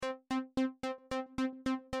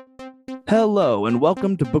Hello, and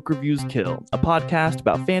welcome to Book Reviews Kill, a podcast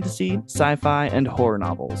about fantasy, sci-fi, and horror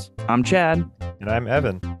novels. I'm Chad. And I'm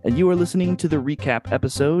Evan. And you are listening to the recap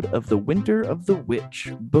episode of The Winter of the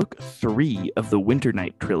Witch, Book 3 of the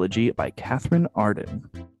Winternight Trilogy by Catherine Arden.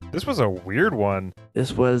 This was a weird one.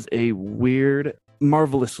 This was a weird,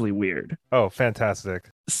 marvelously weird. Oh, fantastic.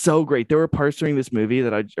 So great. There were parts during this movie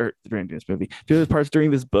there were parts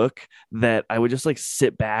during this book that I would just like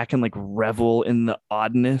sit back and like revel in the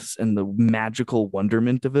oddness and the magical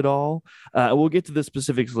wonderment of it all. We'll get to the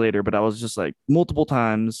specifics later, but I was just like multiple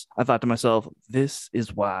times I thought to myself, this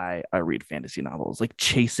is why I read fantasy novels, like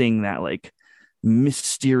chasing that like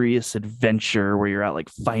mysterious adventure where you're out like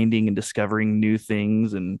finding and discovering new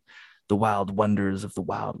things and the wild wonders of the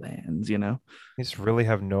wildlands, you know? You just really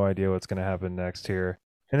have no idea what's going to happen next here.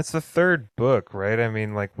 And it's the third book, right? I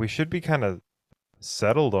mean, like, we should be kind of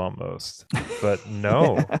settled almost. But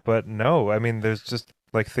no. I mean, there's just,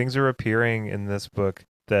 like, things are appearing in this book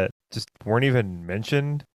that just weren't even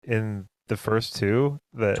mentioned in the first two.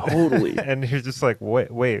 Totally. And you're just like,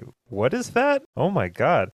 wait, what is that? Oh, my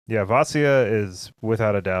God. Yeah, Vasya is,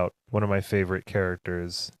 without a doubt, one of my favorite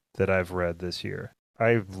characters that I've read this year.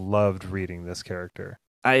 I've loved reading this character.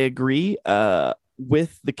 I agree,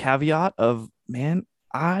 with the caveat of, man,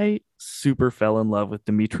 I super fell in love with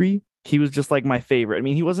Dimitri. He was just like my favorite. I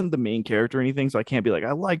mean, he wasn't the main character or anything, so I can't be like,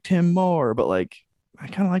 I liked him more, but like, I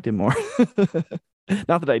kind of liked him more.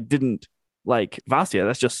 Not that I didn't like Vasya.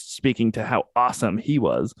 That's just speaking to how awesome he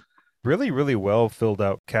was. Really, really well filled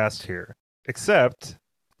out cast here. Except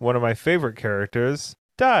one of my favorite characters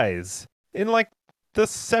dies in like the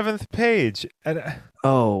 7th page. And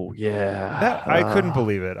oh, yeah. I couldn't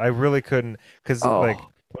believe it. I really couldn't. Because like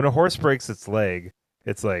when a horse breaks its leg,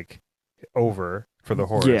 it's like over for the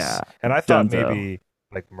horse. Yeah. And I thought maybe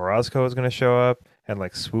like Morozko was going to show up and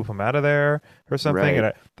like swoop him out of there or something. Right.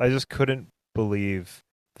 And I just couldn't believe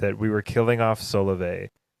that we were killing off Solovey.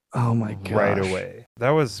 Oh my gosh. Right away. That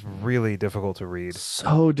was really difficult to read.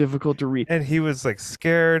 So difficult to read. And he was like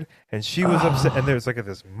scared and she was upset. And there's like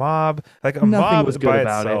this mob. Like a Nothing mob was good by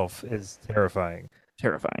about itself is terrifying.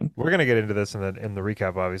 Terrifying. We're going to get into this in the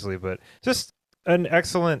recap, obviously, but just an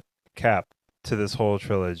excellent cap to this whole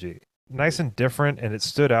trilogy. Nice and different, and it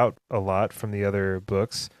stood out a lot from the other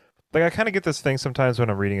books. Like, I kind of get this thing sometimes when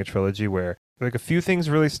I'm reading a trilogy where like a few things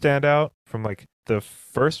really stand out from like the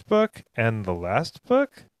first book and the last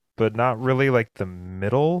book, but not really like the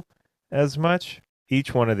middle as much.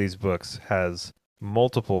 Each one of these books has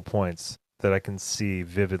multiple points that I can see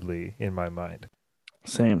vividly in my mind.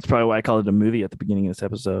 Same. It's probably why I called it a movie at the beginning of this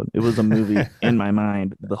episode. It was a movie in my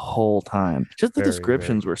mind the whole time. Just the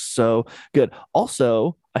descriptions were so good.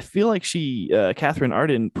 Also, I feel like Catherine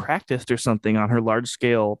Arden practiced or something on her large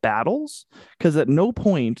scale battles, because at no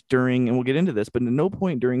point during, and we'll get into this, but at no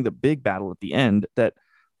point during the big battle at the end that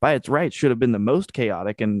by its right should have been the most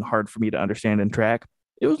chaotic and hard for me to understand and track,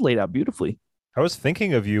 it was laid out beautifully. I was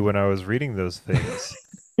thinking of you when I was reading those things.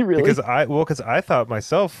 Really? Because I thought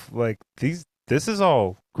myself, like, this is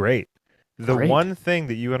all great. The one thing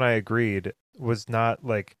that you and I agreed was not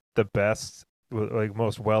like the best, like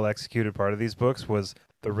most well executed part of these books was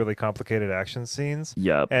the really complicated action scenes.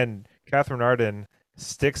 Yep. And Catherine Arden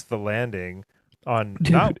sticks the landing on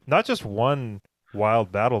not just one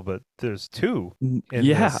wild battle, but there's two in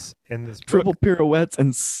this triple book. Pirouettes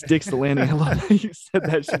and sticks the landing. I love that you said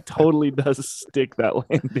that. She totally does stick that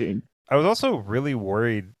landing. I was also really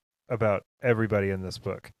worried about everybody in this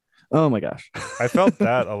book. Oh my gosh. I felt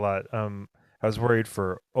that a lot. I was worried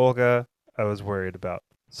for Olga. I was worried about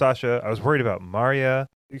Sasha. I was worried about Maria.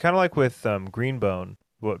 Kind of like with Greenbone,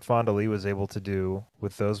 what Fonda Lee was able to do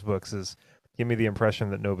with those books is give me the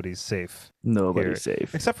impression that nobody's safe. Nobody's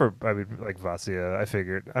safe. Except for, I mean, like Vasya, I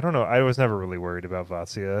figured. I don't know. I was never really worried about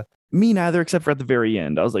Vasya. Me neither, except for at the very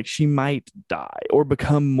end. I was like, she might die or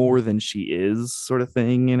become more than she is, sort of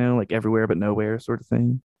thing, you know, like everywhere but nowhere sort of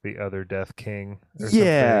thing. The other Death King.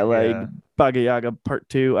 Yeah, like Baba Yaga Part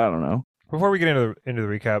 2. I don't know. Before we get into the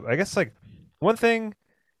recap, I guess like one thing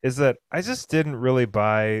is that I just didn't really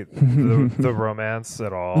buy the romance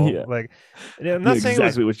at all. Yeah. Like, I'm not saying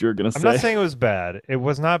exactly what you're gonna say. I'm not saying it was bad. It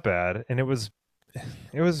was not bad, and it was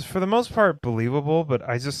for the most part believable. But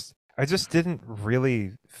I just didn't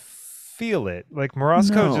really feel it. Like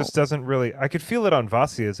Morozko just doesn't really. I could feel it on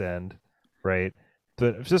Vasya's end, right?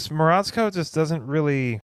 But just Morozko just doesn't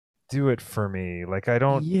really do it for me. Like I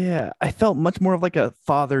don't. Yeah, I felt much more of like a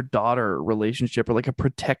father-daughter relationship or like a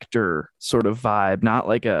protector sort of vibe, not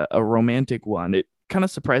like a romantic one. It kind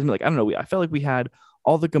of surprised me. Like, I don't know. I felt like we had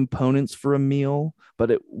all the components for a meal,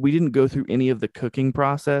 but we didn't go through any of the cooking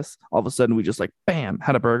process. All of a sudden, we just like, bam,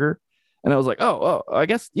 had a burger. And I was like, oh, I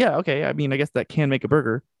guess, yeah, okay. I mean, I guess that can make a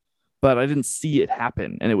burger, but I didn't see it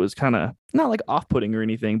happen. And it was kind of not like off putting or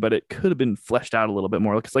anything, but it could have been fleshed out a little bit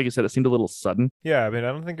more. Because, like you said, it seemed a little sudden. Yeah, I mean,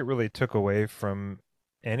 I don't think it really took away from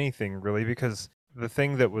anything really, because the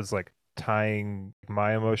thing that was like tying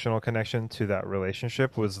my emotional connection to that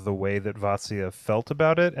relationship was the way that Vasya felt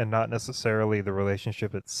about it and not necessarily the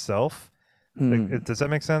relationship itself. Like, Hmm. does that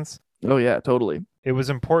make sense? Oh, yeah, totally. It was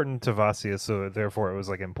important to Vasya, so therefore it was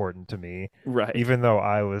like important to me, Right. even though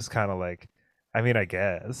I was kind of like, I mean, I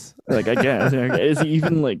guess. Like, I guess. Is he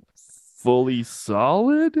even like fully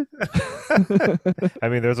solid? I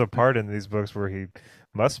mean, there's a part in these books where he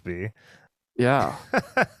must be. Yeah.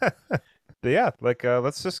 But yeah, like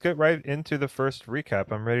let's just get right into the first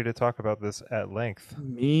recap. I'm ready to talk about this at length.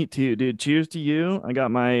 Me too, dude. Cheers to you. I got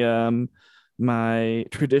my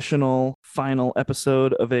traditional final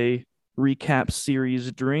episode of a recap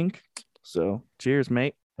series drink. So, cheers,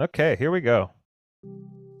 mate. Okay, here we go.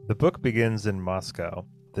 The book begins in Moscow,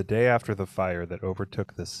 the day after the fire that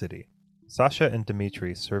overtook the city. Sasha and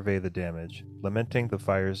Dmitri survey the damage, lamenting the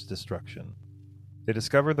fire's destruction. They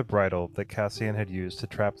discover the bridle that Cassian had used to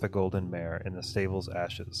trap the golden mare in the stable's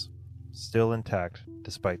ashes, still intact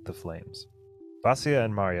despite the flames. Vasya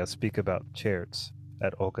and Marya speak about Cherts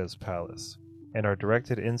at Olga's palace, and are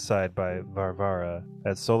directed inside by Varvara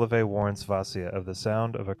as Solovey warns Vasya of the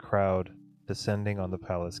sound of a crowd descending on the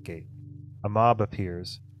palace gate. A mob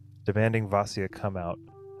appears, demanding Vasya come out,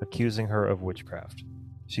 accusing her of witchcraft.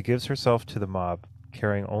 She gives herself to the mob,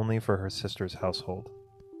 caring only for her sister's household.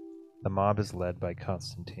 The mob is led by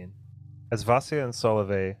Constantine. As Vasya and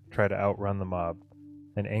Solovey try to outrun the mob,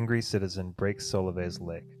 an angry citizen breaks Solovey's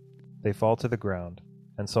leg. They fall to the ground,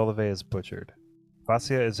 and Solovey is butchered.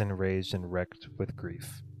 Vasya is enraged and wrecked with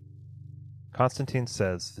grief. Constantine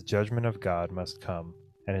says the judgment of God must come,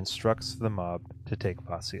 and instructs the mob to take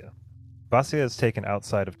Vasya. Vasya is taken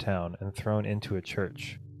outside of town and thrown into a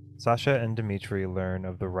church. Sasha and Dmitri learn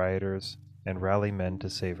of the rioters and rally men to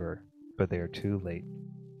save her, but they are too late.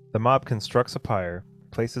 The mob constructs a pyre,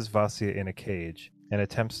 places Vasya in a cage, and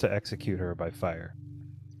attempts to execute her by fire.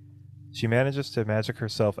 She manages to magic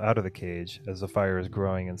herself out of the cage as the fire is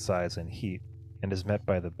growing in size and heat, and is met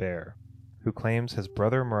by the bear, who claims his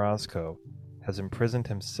brother Morozko has imprisoned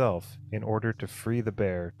himself in order to free the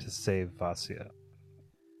bear to save Vasya.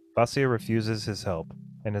 Vasya refuses his help,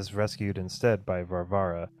 and is rescued instead by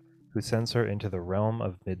Varvara, who sends her into the realm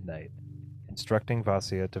of midnight, instructing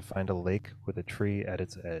Vasya to find a lake with a tree at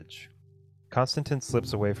its edge. Constantine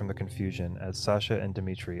slips away from the confusion as Sasha and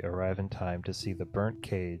Dmitri arrive in time to see the burnt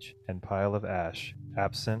cage and pile of ash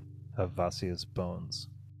absent of Vasya's bones.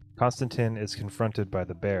 Constantine is confronted by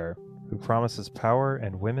the bear, who promises power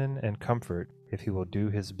and women and comfort if he will do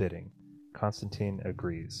his bidding. Constantine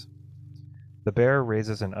agrees. The bear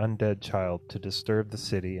raises an undead child to disturb the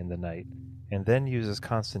city in the night, and then uses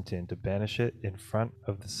Constantine to banish it in front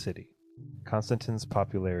of the city. Constantine's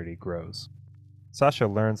popularity grows. Sasha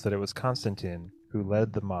learns that it was Constantine who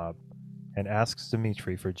led the mob, and asks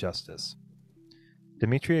Dmitri for justice.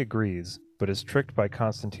 Dmitri agrees, but is tricked by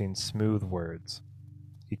Constantine's smooth words.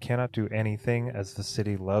 He cannot do anything as the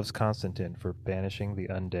city loves Constantine for banishing the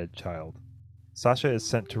undead child. Sasha is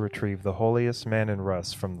sent to retrieve the holiest man in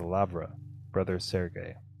Rus from the Lavra, Brother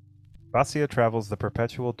Sergei. Vasya travels the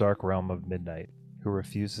perpetual dark realm of midnight, who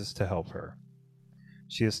refuses to help her.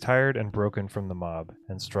 She is tired and broken from the mob,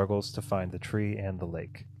 and struggles to find the tree and the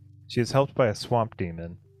lake. She is helped by a swamp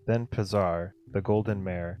demon, then Pizar, the golden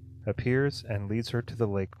mare, appears and leads her to the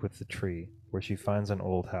lake with the tree, where she finds an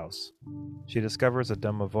old house. She discovers a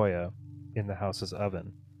domovoya in the house's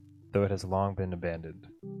oven, though it has long been abandoned.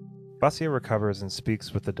 Vasya recovers and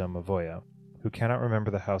speaks with the domovoya, who cannot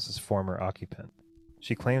remember the house's former occupant.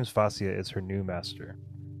 She claims Vasya is her new master.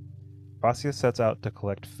 Vasya sets out to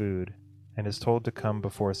collect food, and is told to come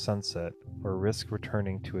before sunset or risk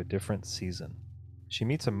returning to a different season. She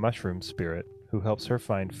meets a mushroom spirit who helps her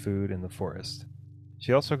find food in the forest.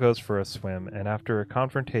 She also goes for a swim, and after a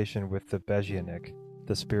confrontation with the Bezyanik,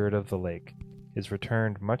 the spirit of the lake, is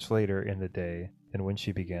returned much later in the day than when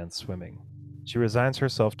she began swimming. She resigns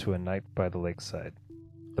herself to a night by the lakeside.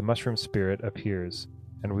 The mushroom spirit appears,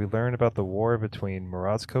 and we learn about the war between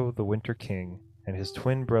Morozko the Winter King and his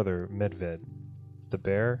twin brother Medved, the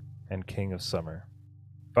bear and king of summer.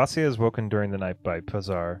 Vasya is woken during the night by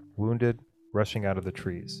Pazar, wounded, rushing out of the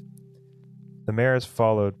trees. The mare is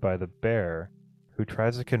followed by the bear, who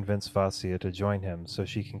tries to convince Vasya to join him so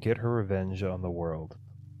she can get her revenge on the world.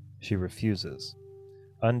 She refuses.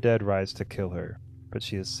 Undead rise to kill her, but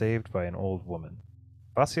she is saved by an old woman.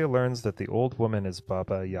 Vasya learns that the old woman is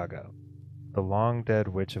Baba Yaga, the long-dead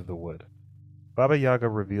witch of the wood. Baba Yaga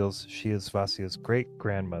reveals she is Vasia's great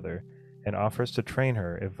grandmother and offers to train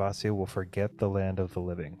her if Vasia will forget the land of the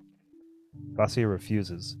living. Vasia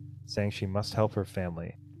refuses, saying she must help her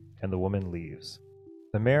family, and the woman leaves.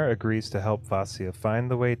 The mayor agrees to help Vasia find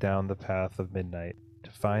the way down the path of midnight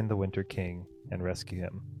to find the Winter King and rescue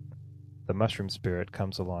him. The mushroom spirit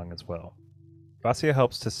comes along as well. Vasia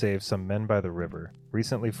helps to save some men by the river,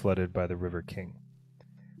 recently flooded by the River King.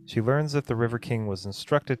 She learns that the River King was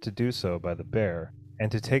instructed to do so by the bear,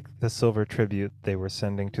 and to take the silver tribute they were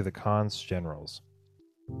sending to the Khan's generals.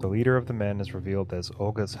 The leader of the men is revealed as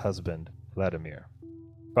Olga's husband, Vladimir.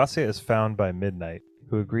 Vasia is found by Midnight,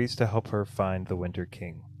 who agrees to help her find the Winter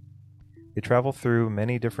King. They travel through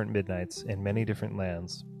many different midnights in many different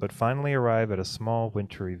lands, but finally arrive at a small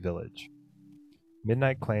wintry village.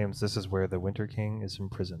 Midnight claims this is where the Winter King is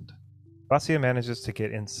imprisoned. Vasia manages to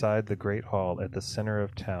get inside the great hall at the center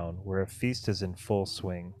of town, where a feast is in full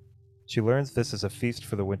swing. She learns this is a feast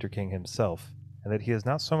for the Winter King himself, and that he is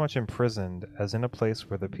not so much imprisoned as in a place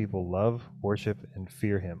where the people love, worship, and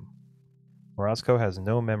fear him. Morozko has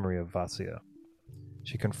no memory of Vasia.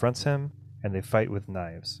 She confronts him, and they fight with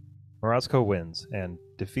knives. Morozko wins, and,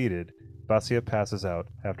 defeated, Vasia passes out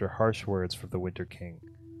after harsh words from the Winter King,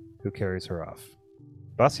 who carries her off.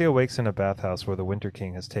 Vasia wakes in a bathhouse where the Winter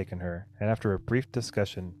King has taken her, and after a brief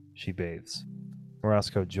discussion, she bathes.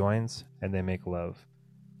 Morozko joins, and they make love.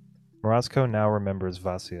 Morozko now remembers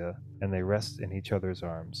Vasia, and they rest in each other's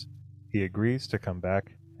arms. He agrees to come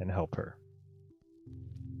back and help her.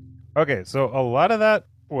 Okay, so a lot of that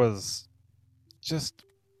was just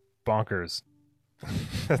bonkers.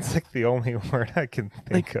 That's like the only word I can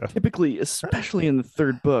think of. Typically, especially in the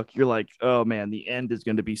third book, you're like, oh man, the end is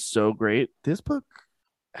going to be so great. This book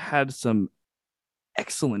had some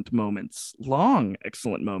excellent moments, long,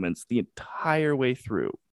 excellent moments the entire way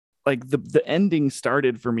through. Like the ending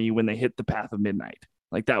started for me when they hit the path of midnight.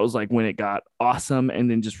 Like that was like when it got awesome and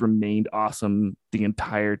then just remained awesome the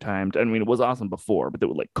entire time. I mean, it was awesome before, but it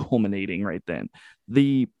was like culminating right then.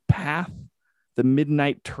 The path, the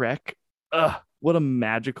midnight trek, what a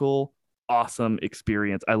magical, awesome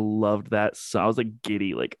experience. I loved that. So I was like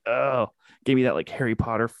giddy, like, oh, gave me that like Harry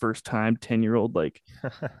Potter first time 10-year-old, like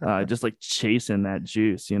just like chasing that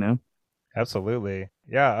juice, you know? Absolutely.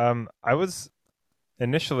 Yeah, I was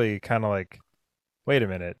initially kind of like, wait a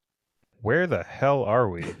minute, where the hell are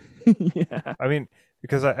we? Yeah. I mean,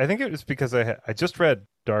 because I think it was because I just read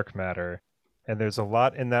Dark Matter, and there's a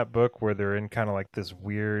lot in that book where they're in kind of like this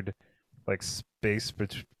weird, like space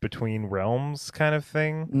between realms kind of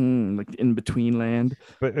thing. Like in between land.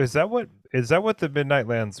 But is that what the Midnight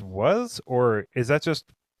Lands was, or is that just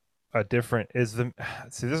a different? Is the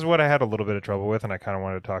see this is what I had a little bit of trouble with, and I kind of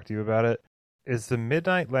wanted to talk to you about it. Is the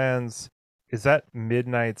Midnight Lands, is that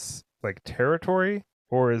Midnight's like territory,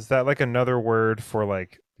 or is that like another word for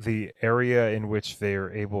like the area in which they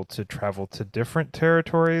are able to travel to different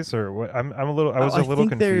territories, or what? I was a I little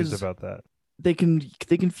think confused there's about that. they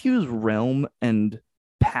confuse realm and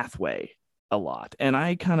pathway a lot. And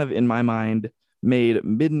I kind of in my mind made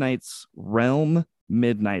Midnight's realm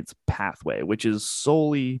Midnight's pathway, which is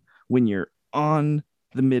solely when you're on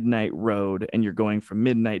the midnight road and you're going from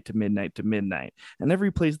midnight to midnight to midnight. And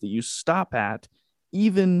every place that you stop at,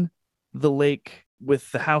 even the lake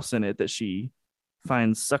with the house in it that she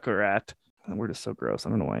finds succor at. That word is so gross. I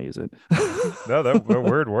don't know why I use it. No, that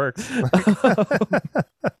word works.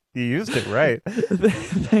 You used it right.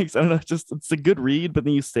 Thanks. I don't know. It's a good read, but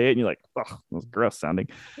then you say it and you're like, oh, that's gross sounding.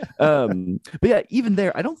 But yeah, even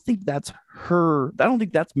there, I don't think that's her. I don't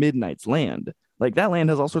think that's Midnight's land. Like that land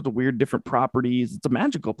has all sorts of weird different properties. It's a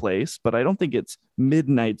magical place, but I don't think it's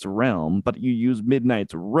Midnight's realm. But you use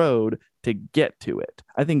Midnight's road to get to it.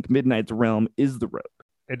 I think Midnight's realm is the road.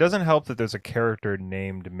 It doesn't help that there's a character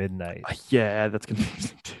named Midnight. Yeah, that's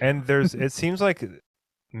confusing too. And it seems like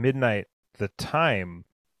midnight, the time,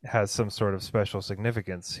 has some sort of special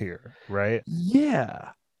significance here, right?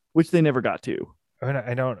 Yeah, which they never got to. I mean,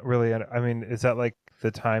 I don't really, I mean, is that like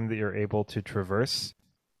the time that you're able to traverse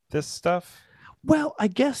this stuff? Well, I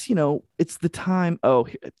guess, it's the time. Oh,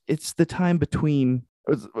 it's the time between.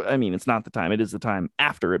 I mean, it's not the time. It is the time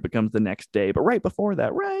after it becomes the next day. But right before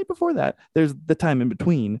that, there's the time in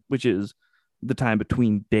between, which is the time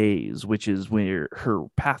between days, which is where her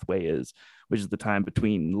pathway is, which is the time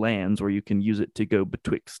between lands where you can use it to go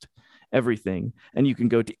betwixt everything. And you can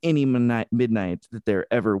go to any midnight that there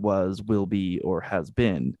ever was, will be, or has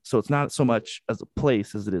been. So it's not so much as a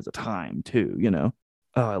place as it is a time, too,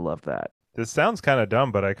 Oh, I love that. This sounds kind of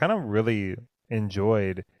dumb, but I kind of really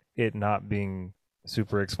enjoyed it not being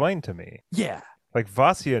super explained to me. Yeah. Like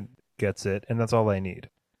Vasia gets it, and that's all I need.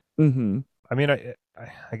 Mm-hmm. I mean,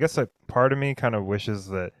 I guess a part of me kind of wishes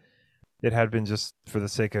that it had been just for the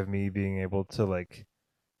sake of me being able to like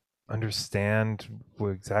understand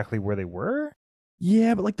exactly where they were.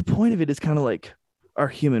 Yeah, but like the point of it is kind of like our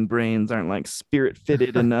human brains aren't like spirit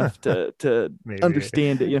fitted enough to Maybe.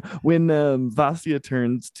 understand it. You know, when Vasya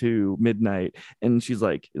turns to Midnight and she's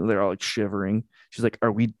like, they're all like shivering. She's like,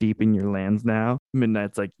 "Are we deep in your lands now?"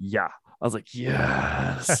 Midnight's like, "Yeah." I was like,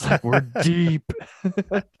 "Yes, like we're deep."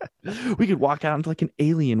 Like, we could walk out into like an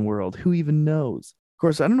alien world. Who even knows? Of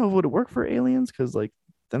course, I don't know if it would work for aliens because like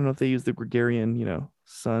I don't know if they use the Gregorian,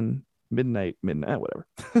 sun, midnight, whatever.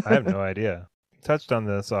 I have no idea. Touched on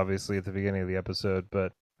this obviously at the beginning of the episode,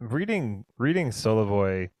 but reading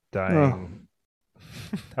Solovoy Oh, dying,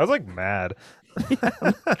 I was like mad. yeah.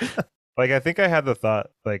 Like I think I had the thought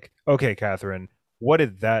like, okay, Catherine, what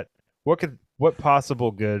did that what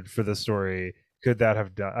possible good for the story could that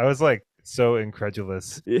have done? I was like so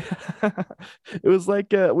incredulous. Yeah. It was like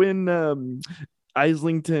when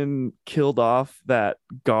Islington killed off that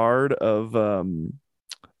guard of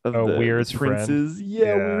Oh, the Weir's friend. princes.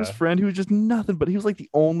 Yeah, Weir's Yeah. friend who was just nothing, but he was like the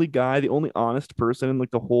only guy, the only honest person in like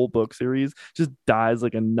the whole book series, just dies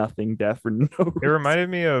like a nothing death for no It reason. reminded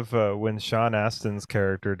me of when Sean Astin's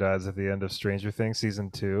character dies at the end of Stranger Things season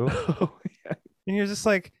 2. Oh, yeah. And you're just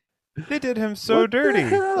like, they did him so What the dirty.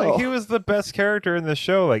 Like he hell? was the best character in the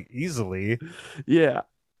show, like easily, Yeah,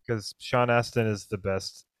 because Sean Astin is the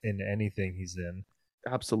best in anything he's in.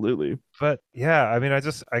 absolutely. But yeah, I mean,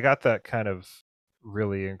 I got that kind of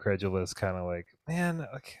really incredulous kind of like, man,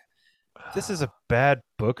 like this is a bad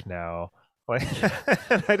book now. Like Yeah.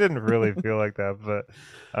 I didn't really feel like that, but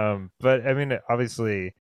I mean,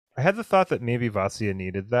 obviously, I had the thought that maybe Vasya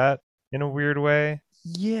needed that in a weird way.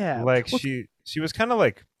 Yeah. Like Well, she was kind of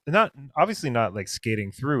like not obviously not like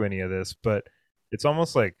skating through any of this, but it's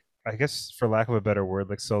almost like I guess for lack of a better word,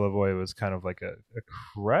 like Solo Boy was kind of like a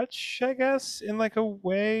crutch, I guess, in like a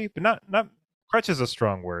way, but not crutch is a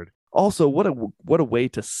strong word. also, what a way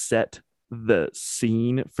to set the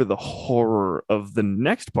scene for the horror of the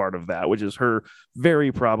next part of that, which is her very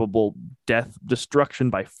probable death, destruction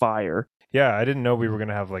by fire. Yeah, I didn't know we were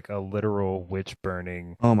gonna have like a literal witch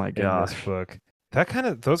burning Oh my in this gosh. book. That kind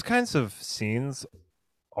of those kinds of scenes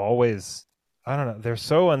always I don't know, they're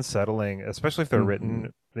so unsettling, especially if they're Mm-hmm.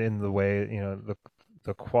 written in the way,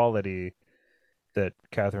 the quality that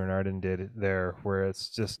Catherine Arden did there, where it's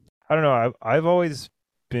just I don't know. I've always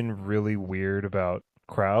been really weird about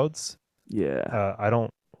crowds. Yeah. I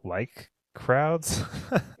don't like crowds,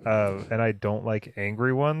 and I don't like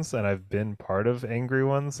angry ones. And I've been part of angry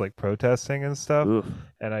ones, like protesting and stuff. Ugh.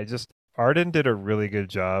 And Arden did a really good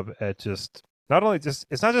job at just not only just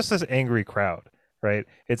it's not just this angry crowd, right?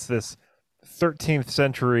 It's this 13th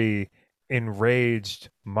century enraged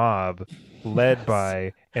mob led Yes.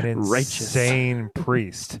 by an Righteous. insane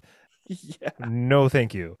priest. Yeah. No,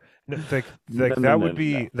 thank you. No, No, no, no, no,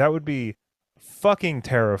 no. that would be fucking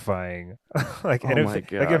terrifying. Like, and Oh if my like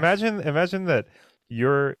gosh. imagine that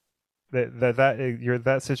you're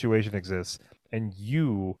that situation exists and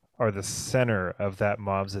you are the center of that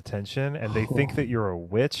mob's attention and they think Oh, that you're a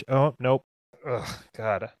witch. Oh, nope. Ugh,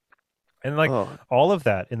 God. And like oh, all of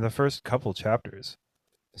that in the first couple chapters.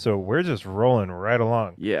 So we're just rolling right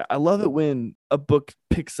along. yeah. I love it when a book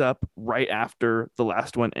picks up right after the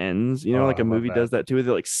last one ends. Oh, Like I a love movie that. does that too.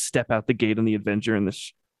 They like step out the gate on the adventure and the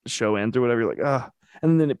show ends or whatever. You're like, ah.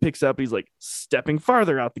 And then it picks up. He's like stepping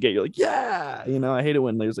farther out the gate. You're like, yeah. I hate it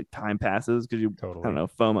when there's like time passes because I don't Totally. know,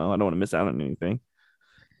 FOMO. I don't want to miss out on anything.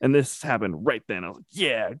 And this happened right then. I was like,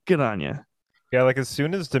 yeah, good on you. Yeah, like as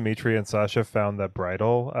soon as Dimitri and Sasha found that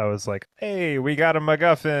bridle, I was like, "Hey, we got a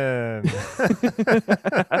MacGuffin!"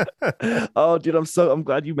 Oh, dude, I'm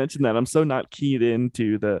glad you mentioned that. I'm so not keyed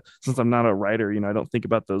into the since I'm not a writer. I don't think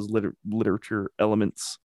about those literature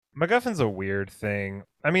elements. MacGuffin's a weird thing.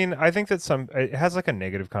 I mean, I think that it has like a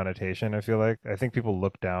negative connotation. I feel like I think people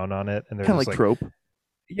look down on it, and they're Kind of just like like, trope.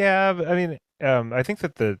 "Yeah." I mean, I think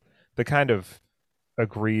that the kind of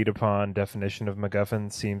agreed upon definition of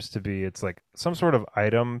MacGuffin seems to be it's like some sort of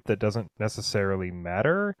item that doesn't necessarily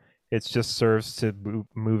matter. It just serves to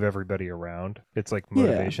move everybody around. It's like Yeah,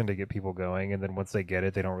 motivation to get people going, and then once they get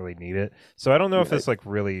it, they don't really need it. So I don't know if right. this like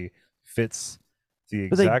really fits the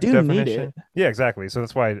But they exact do need it. definition. Yeah, exactly. So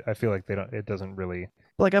that's why I feel like they don't. It doesn't really.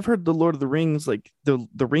 Like I've heard the Lord of the Rings, like the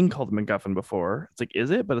ring called MacGuffin before. It's like, is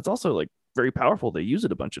it? But it's also like very powerful. They use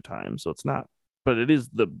it a bunch of times, so it's not. But it is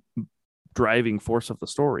the driving force of the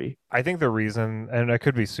story. I think the reason, and I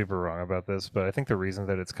could be super wrong about this, but I think the reason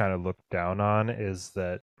that it's kind of looked down on is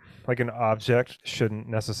that like an object shouldn't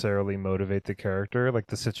necessarily motivate the character, like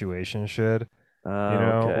the situation should.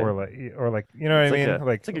 Okay. or like, you know what I mean?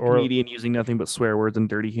 Like, It's like a or comedian using nothing but swear words and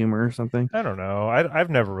dirty humor or something. I don't know. I've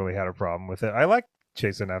never really had a problem with it. I like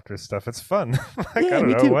chasing after stuff. It's fun. Like, I Yeah, don't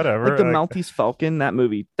me know, too. Like the whatever. Like, Maltese Falcon, that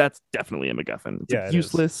movie, that's definitely a MacGuffin. It's yeah, like it is. Yeah.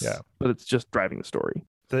 useless, but it's just driving the story.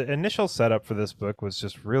 The initial setup for this book was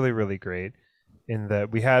just really, really great in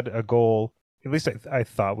that we had a goal. At least I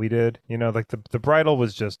thought we did. You know, like the bridal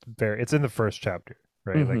was just very. It's in the first chapter,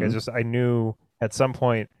 right? Like Hmm. I knew at some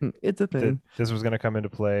point It's a that thing. this was going to come into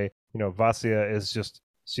play. You know, Vasya is just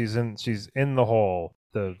she's in the hole,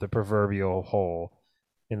 the proverbial hole,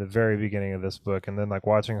 in the very beginning of this book, and then like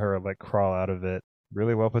watching her like crawl out of it,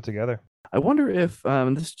 really well put together. I wonder if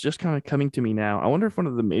this is just kind of coming to me now. I wonder if one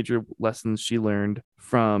of the major lessons she learned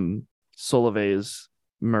from Solovey's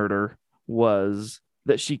murder was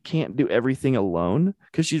that she can't do everything alone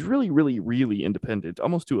because she's really, really, really independent,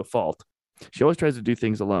 almost to a fault. She always tries to do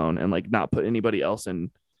things alone and like not put anybody else in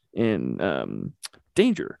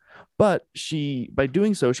danger. But she, by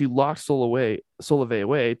doing so, she locked Solovey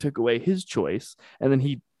away, took away his choice, and then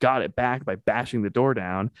he got it back by bashing the door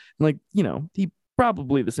down. And like, he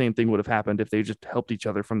probably the same thing would have happened if they just helped each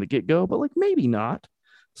other from the get-go, but like maybe not.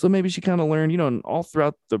 So maybe she kind of learned, and all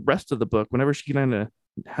throughout the rest of the book, whenever she kind of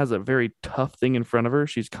has a very tough thing in front of her,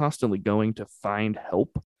 she's constantly going to find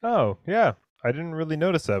help. Oh yeah, I didn't really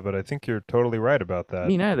notice that, but I think you're totally right about that.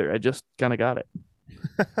 Me neither. I just kind of got it.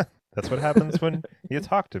 That's what happens when you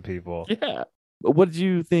talk to people. Yeah. What did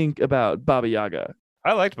you think about Baba Yaga?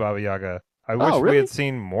 I liked Baba Yaga. I Oh, wish we had really?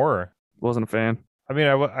 seen more. Wasn't a fan. I mean,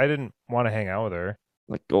 I didn't want to hang out with her.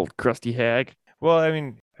 Like old crusty hag. Well, I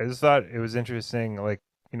mean, I just thought it was interesting, like,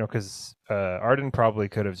 you know, because Arden probably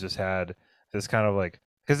could have just had this kind of like,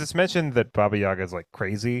 because it's mentioned that Baba Yaga is like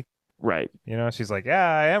crazy. Right. You know, she's like, yeah,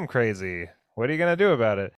 I am crazy. What are you gonna do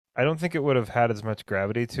about it? I don't think it would have had as much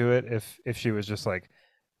gravity to it if she was just like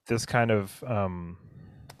this kind of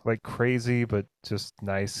like crazy but just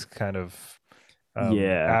nice kind of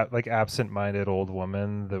Yeah. like absent-minded old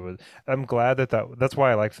woman that was. I'm glad that's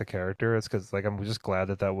why I like the character. It's because like I'm just glad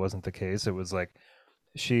that that wasn't the case. It was like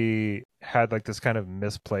she had like this kind of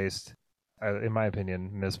misplaced, in my opinion,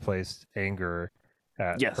 misplaced anger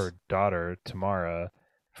at Yes. her daughter Tamara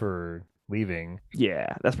for leaving. Yeah.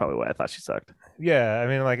 That's probably why I thought she sucked. Yeah, I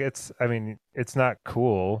mean, like I mean, it's not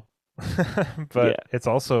cool, but Yeah. it's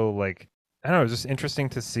also like I don't know, it's just interesting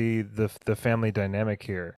to see the family dynamic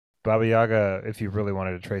here. Baba Yaga, if you really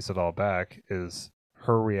wanted to trace it all back, is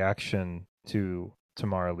her reaction to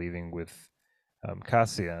Tamara leaving with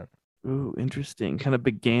Cassian. Ooh, interesting. Kind of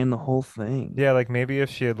began the whole thing. Yeah, like maybe if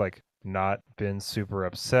she had like not been super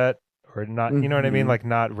upset or not, you know what I mean, Hmm. like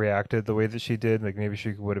not reacted the way that she did, like maybe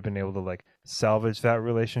she would have been able to like salvage that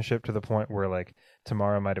relationship to the point where like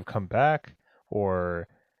Tamara might have come back, or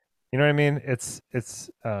you know what I mean? It's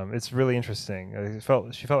really interesting.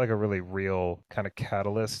 She felt like a really real kind of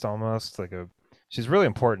catalyst almost, like a she's really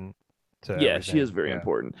important to Yeah, she is everything. very Yeah.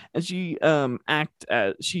 important. And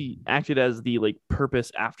she acted as the like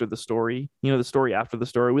purpose after the story. The story after the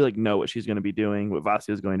story. We like know what she's going to be doing, what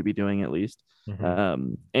Vasya is going to be doing at least.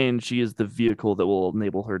 Hmm. And she is the vehicle that will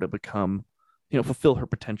enable her to become, fulfill her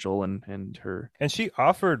potential and her. And she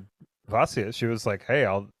offered Vasya, she was like, "Hey,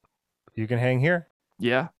 I'll you can hang here."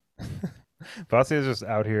 Yeah, Vasya is just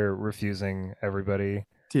out here refusing everybody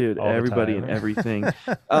dude, all the everybody and time. everything.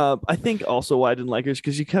 I think also why I didn't like her is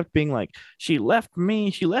because she kept being like, she left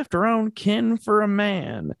her own kin for a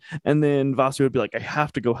man. And then Vasu would be like, I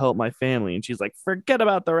have to go help my family. And she's like, forget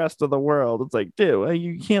about the rest of the world. It's like, dude,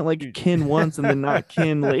 you can't like kin once and then not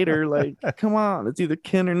kin later. Like, come on, it's either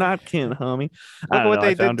kin or not kin, homie. I Look at don't what know. I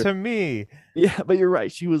they did found her. to me. Yeah, but you're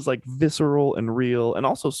right. She was like visceral and real, and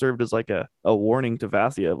also served as like a warning to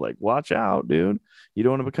Vasya of like, watch out, dude. You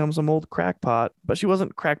don't want to become some old crackpot. But she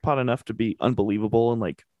wasn't crackpot enough to be unbelievable and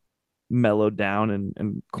like mellowed down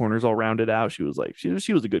and corners all rounded out. She was like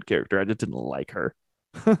she was a good character. I just didn't like her.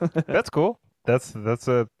 That's cool. That's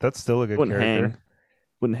still a good wouldn't character. hang.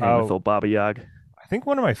 Wouldn't hang with Oh, old Baba Yag. I think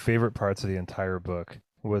one of my favorite parts of the entire book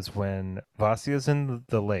was when Vasya's in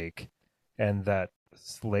the lake and that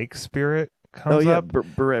lake spirit Oh comes yeah, up.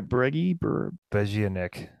 Bregi,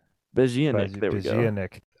 Bejianik. Bejianik. There we go.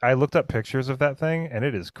 Bejianik. I looked up pictures of that thing and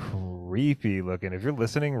it is creepy looking. If you're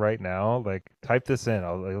listening right now, like type this in.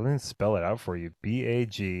 I'll even spell it out for you.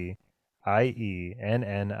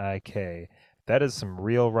 BajieNNIK. That is some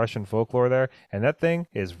real Russian folklore there, and that thing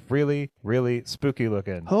is really, really spooky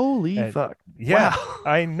looking. Holy And fuck. yeah, Wow.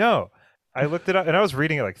 I know. I looked it up, and I was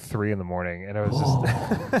reading at like 3 in the morning, and I was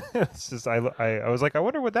just, Oh. it's just, I was like, I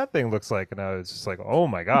wonder what that thing looks like, and I was just like, oh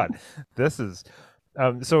my god, this is,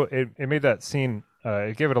 so it made that scene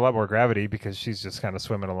It gave it a lot more gravity because she's just kind of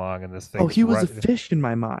swimming along and this Oh, thing's he was a right. fish in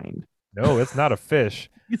my mind. No, it's not a fish.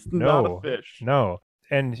 He's not a No, fish. no.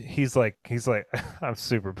 And he's like, I'm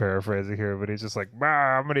super paraphrasing here, but he's just like, "Bah,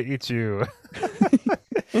 I'm gonna eat you."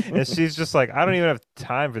 And she's just like, I don't even have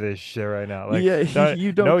time for this shit right now. Like, Yeah, no,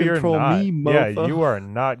 you don't no, you're control not. me, Yeah, mofo. you are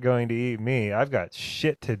not going to eat me. I've got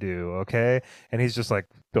shit to do. Okay. And he's just like,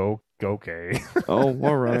 oh, okay. Oh,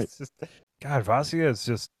 all right. It's just, God, Vasya is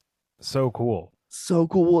just so cool. So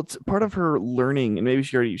cool. Well, it's part of her learning, and maybe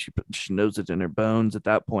she knows it in her bones at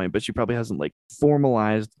that point, but she probably hasn't like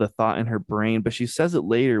formalized the thought in her brain. But she says it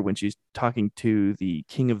later when she's talking to the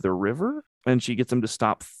king of the river, and she gets him to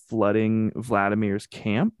stop flooding Vladimir's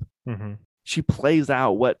camp. Hmm. She plays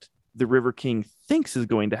out what the River King thinks is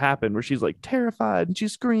going to happen, where she's like terrified and she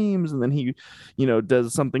screams, and then he,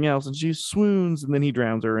 does something else and she swoons, and then he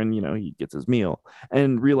drowns her, and he gets his meal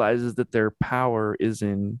and realizes that their power is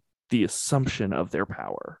in the assumption of their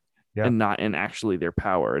power Yeah. and not in actually their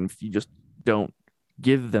power. And if you just don't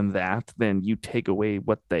give them that, then you take away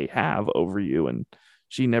what they have over you. And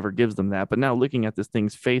she never gives them that. But now looking at this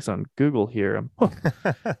thing's face on Google here, I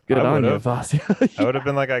good would on you, have. Vasya. I would have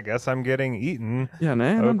been like, I guess I'm getting eaten. Yeah,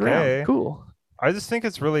 man, I'm drowned. Okay. Cool. I just think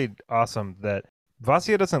it's really awesome that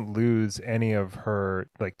Vasya doesn't lose any of her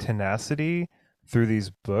like tenacity through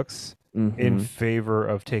these books in Mm-hmm. favor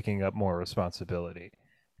of taking up more responsibility.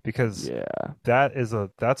 Because Yeah.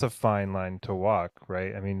 that's a fine line to walk,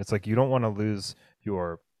 right? I mean, it's like you don't want to lose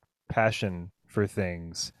your passion for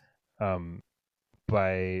things um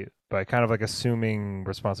by kind of like assuming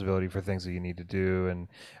responsibility for things that you need to do, and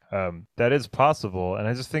that is possible. And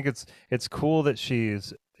I just think it's cool that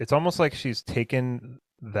it's almost like she's taken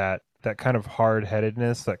that kind of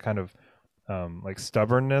hard-headedness, that kind of like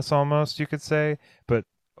stubbornness almost, you could say, but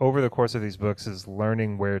over the course of these books is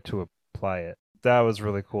learning where to apply it. That was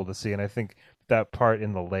really cool to see. And I think that part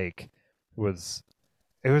in the lake was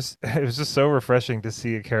it was just so refreshing to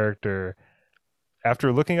see a character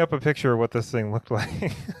after looking up a picture of what this thing looked like.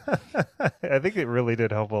 I think it really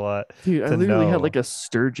did help a lot Dude, I to literally had know. like a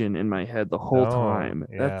sturgeon in my head the whole No, time.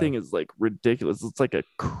 That yeah. thing is like ridiculous. It's like a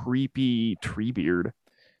creepy tree beard.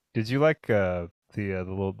 Did you like the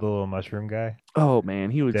little mushroom guy? Oh man,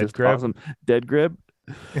 he was Dead just Greb? awesome. Dead Greb.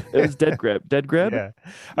 It was Dead Greb. Dead Greb. Yeah.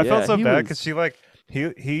 I felt Yeah, so he bad because was. she like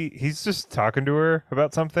he's just talking to her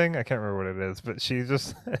about something. I can't remember what it is, but she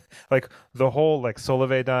just like the whole like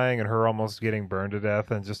Solove dying and her almost getting burned to death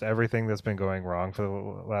and just everything that's been going wrong for the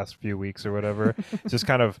last few weeks or whatever just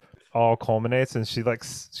kind of all culminates, and she like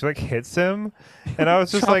hits him, and I was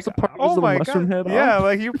just Chops like, a part of his oh little my mushroom god, head yeah, off.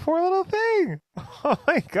 like you poor little thing. Oh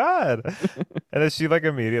my god. And then she like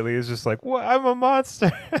immediately is just like, what, I'm a monster.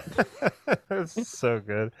 It's so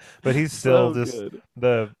good. But he's still So just good.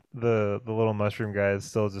 the little mushroom guy is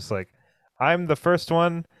still just like, I'm the first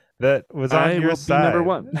one that was on I your will be number side.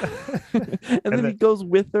 one. And And then he then goes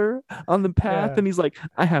with her on the path yeah, and he's like,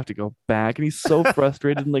 I have to go back. And he's so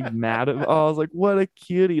frustrated and like mad at Oh, I was like, what a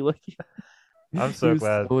cutie. Like I'm he so was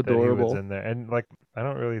glad so that he was adorable. in there. And like I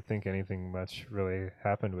don't really think anything much really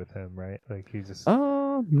happened with him, right? Like he just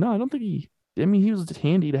No, I don't think I mean, he was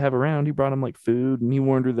handy to have around. He brought him like food and he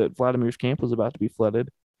warned her that Vladimir's camp was about to be flooded.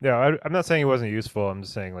 yeah, I'm not saying he wasn't useful. I'm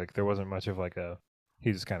just saying like there wasn't much of like a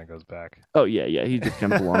he just kind of goes back. Oh, yeah, yeah. He's just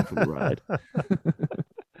kind of along for the ride.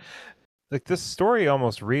 Like this story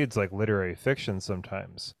almost reads like literary fiction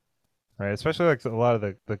sometimes, right? Especially like a lot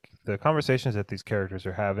of the conversations that these characters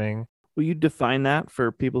are having. Will you define that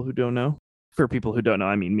for people who don't know? For people who don't know,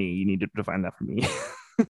 I mean me. You need to define that for me.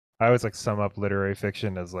 I always like sum up literary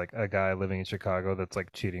fiction as like a guy living in Chicago that's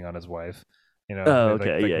like cheating on his wife. Oh, They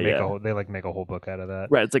okay. Yeah, make a yeah. whole they like make a whole book out of that.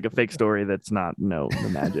 Right. It's like a fake story that's not no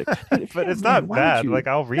magic. Dude, if you But have it's man, not why don't bad. you? Like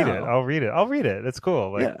I'll read it. No. I'll read it. I'll read it. It's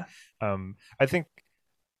cool. Like Yeah. I think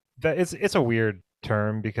that it's a weird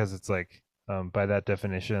term because it's like by that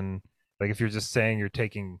definition, like if you're just saying you're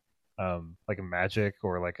taking like a magic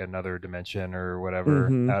or like another dimension or whatever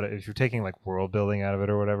Mm-hmm. out of, if you're taking like world building out of it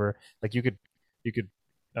or whatever, like you could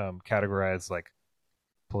categorize like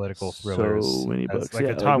political So thrillers many as books. like a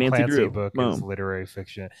Yeah, like Tom Nancy Clancy Drew. book is Boom. literary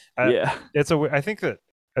fiction. Uh, Yeah. I think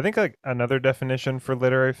like another definition for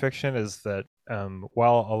literary fiction is that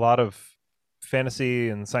while a lot of fantasy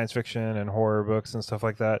and science fiction and horror books and stuff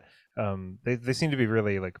like that, they seem to be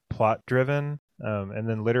really like plot driven, and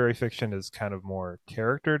then literary fiction is kind of more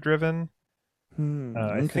character driven.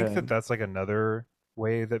 I think Okay. that that's like another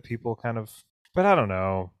way that people kind of, but I don't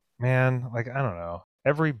know, man. Like I don't know.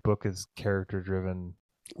 Every book is character driven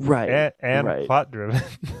Right. and Right. plot driven.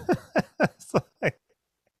 it's like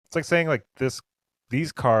it's like saying like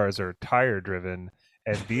these cars are tire driven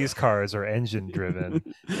and these cars are engine driven,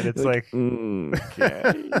 and it's Like, like,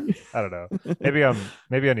 okay. I don't know.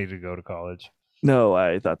 Maybe I need to go to college. No,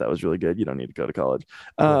 I thought that was really good. You don't need to go to college.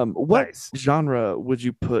 Cool, What nice. genre would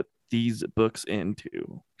you put these books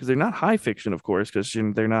into? Because they're not high fiction, of course, because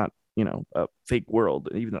they're not, a fake world,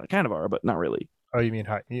 even though they kind of are, but not really. Oh, you mean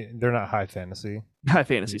high? They're not high fantasy. High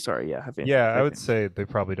fantasy, sorry. Yeah, high fantasy. Yeah, I High would fantasy. say they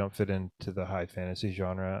probably don't fit into the high fantasy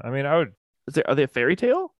genre. I mean, I would. Are they a fairy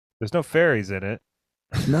tale? There's no fairies in it.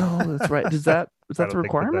 No, that's right. Is I that the don't think that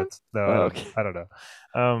requirement? that's no. Oh, okay. I don't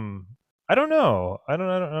know. Um, I don't know. I don't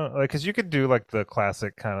know. Like, cause you could do like the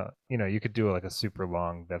classic kind of. You could do like a super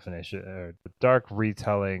long definition or dark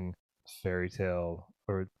retelling fairy tale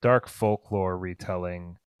or dark folklore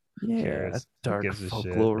retelling. Who Yeah, cares? Who dark gives a shit?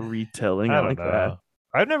 folklore retelling. I I don't like that. know.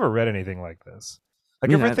 I've never read anything like this. Like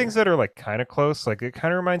Me I've read things neither. that are like kind of close. Like it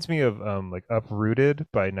kind of reminds me of like Uprooted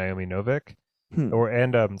by Naomi Novik, Hmm. or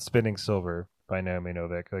and Spinning Silver by Naomi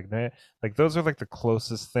Novik. Like those are like the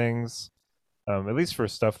closest things, at least for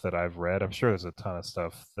stuff that I've read. I'm sure there's a ton of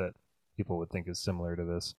stuff that people would think is similar to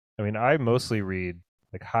this. I mean, I mostly read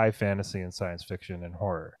like high fantasy and science fiction and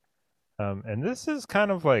horror. And this is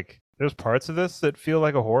kind of like there's parts of this that feel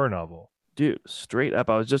like a horror novel. Dude, straight up.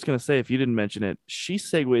 I was just gonna say, if you didn't mention it, she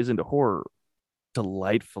segues into horror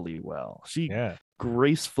delightfully well. She Yeah.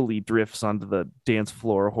 gracefully drifts onto the dance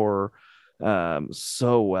floor horror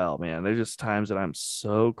so well, man. There's just times that I'm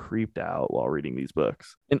so creeped out while reading these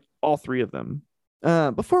books, and all three of them.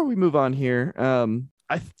 Before we move on here,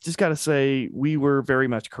 I just got to say we were very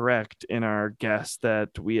much correct in our guess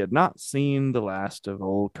that we had not seen the last of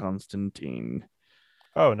old Constantine.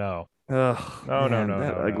 Oh no. Oh No, no, man, no,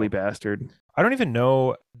 that no, ugly no. bastard. I don't even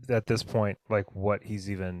know at this point like what his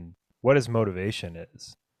motivation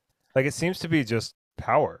is. Like it seems to be just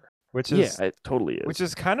power, Yeah, it totally which is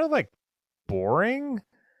is kind of like boring.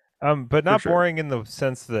 But for not sure. boring in the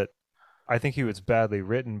sense that I think he was badly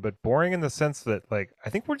written, but boring in the sense that like I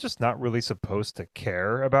think we're just not really supposed to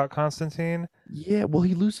care about Constantine. Yeah, well,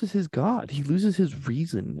 he loses his God. He loses his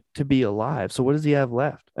reason to be alive. So what does he have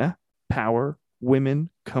left? Power, women,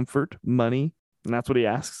 comfort, money. And that's what he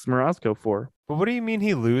asks Morozko for. But what do you mean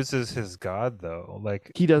he loses his god though?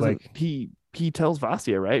 He doesn't Like he tells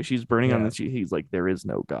Vasya, right? She's burning on yeah. the he's like, there is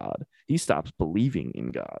no God. He stops believing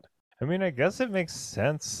in God. I mean, I guess it makes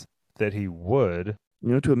sense that he would.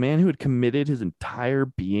 To a man who had committed his entire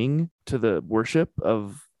being to the worship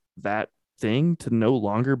of that thing to no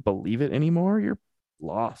longer believe it anymore, you're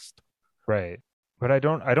lost. Right. But I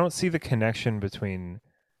don't see the connection between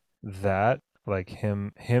that like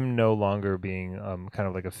him no longer being kind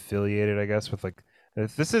of like affiliated I guess with like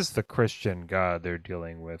this is the Christian God they're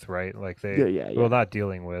dealing with, right? Like Yeah, they yeah, well yeah. not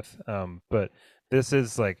dealing with but this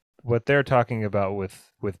is like what they're talking about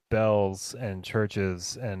with bells and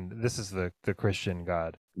churches, and this is the Christian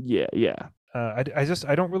God. Yeah, yeah. I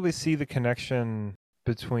don't really see the connection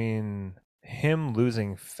between him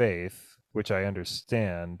losing faith, which I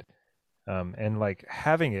understand, and like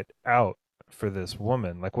having it out for this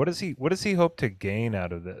woman. Like, what does he hope to gain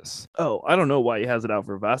out of this? Oh, I don't know why he has it out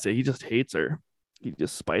for Vasya. He just hates her. He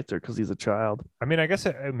just spites her because he's a child. I mean, I guess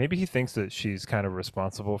maybe he thinks that she's kind of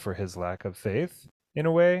responsible for his lack of faith in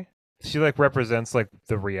a way. She like represents like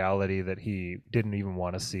the reality that he didn't even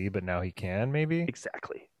want to see, but now he can.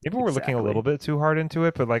 Exactly. Maybe we're looking a little Exactly. bit too hard into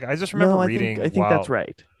it, but like No, I think that's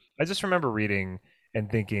right. I just remember reading and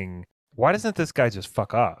thinking, why doesn't this guy just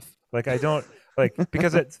fuck off? Like I don't like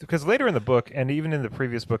because later in the book and even in the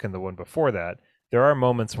previous book and the one before that, there are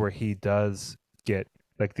moments where he does get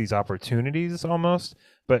like these opportunities almost,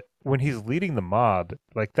 but when he's leading the mob,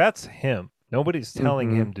 like that's him. Nobody's telling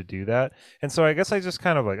Mm-hmm. him to do that. And so I guess I just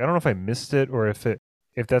kind of like I don't know if I missed it or if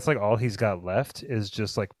that's like all he's got left is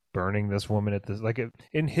just like burning this woman at this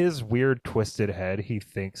in his weird twisted head he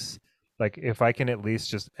thinks like if I can at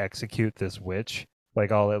least just execute this witch,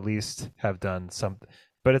 like I'll at least have done something.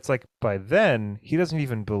 But it's like by then he doesn't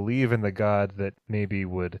even believe in the God that maybe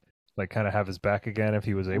would like kind of have his back again if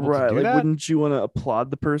he was able to Right. do Like, that. wouldn't you want to applaud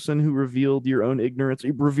the person who revealed your own ignorance,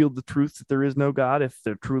 revealed the truth that there is no God if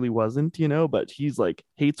there truly wasn't? But he's like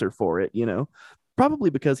hates her for it. Probably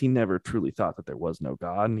because he never truly thought that there was no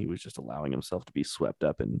God and he was just allowing himself to be swept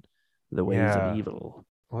up in the ways of Yeah, evil.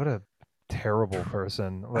 what a terrible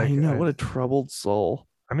person. I know, what a troubled soul.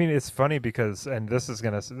 I mean, it's funny because, and this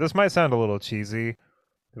might sound a little cheesy,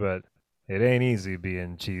 but it ain't easy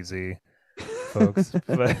being cheesy, folks.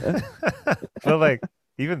 But, but like,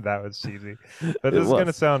 even that was cheesy. But It this is gonna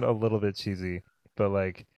was. sound a little bit cheesy, but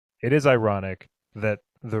like, it is ironic that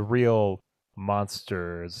the real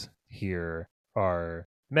monsters here are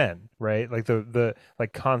men, right? Like the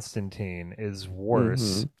like Constantine is Mm-hmm.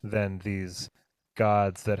 worse than these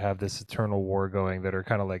gods that have this eternal war going that are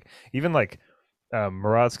kind of like even like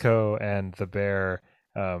Morozko and the bear,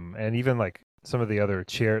 and even like some of the other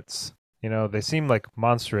Chierts. They seem like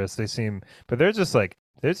monstrous. But they're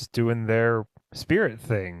just doing their spirit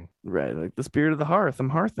thing. Right, like the spirit of the hearth. I'm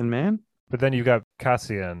hearthing, man. But then you've got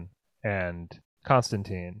Cassian and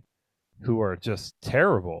Constantine, who are just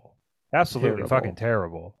terrible, absolutely fucking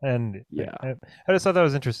Terrible. terrible. And Yeah. I just thought that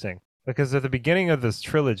was interesting because at the beginning of this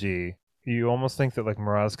trilogy, you almost think that like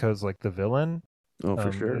Morozko's like the villain. Oh,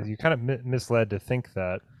 for sure. You kind of misled to think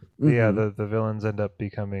that. But yeah, Mm-hmm. the villains end up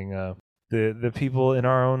becoming the people in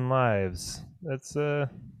our own lives. That's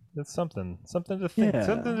something to think,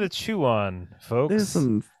 something Yeah. to chew on, There's folks. there's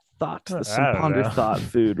some I don't ponder know. thought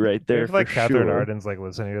food right there If for like Catherine sure. Arden's like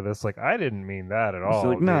listening to this, like I didn't mean that at She's like,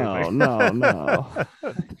 all, dude. no, no, no.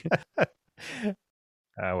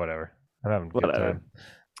 Whatever. I'm having a good Whatever.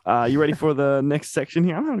 time. You ready for the next section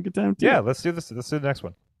here? I'm having a good time Yeah, too. let's do this. Let's do the next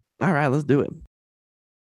one. All right, let's do it.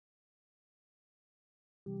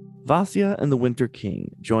 Vasya and the Winter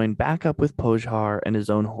King join back up with Pojhar and his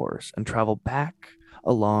own horse and travel back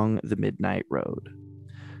along the Midnight Road.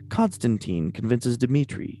 Constantine convinces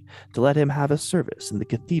Dmitri to let him have a service in the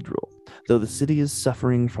cathedral, though the city is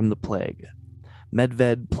suffering from the plague.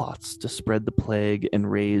 Medved plots to spread the plague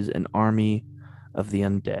and raise an army of the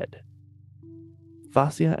undead.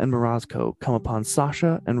 Vasya and Morozko come upon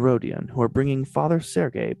Sasha and Rodion, who are bringing Father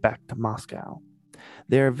Sergei back to Moscow.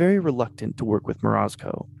 They are very reluctant to work with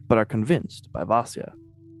Morozko, but are convinced by Vasya.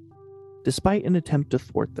 Despite an attempt to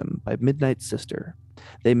thwart them by Midnight's sister,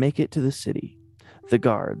 they make it to the city. The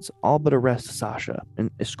guards all but arrest Sasha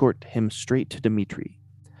and escort him straight to Dmitri.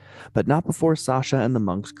 But not before Sasha and the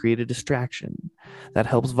monks create a distraction that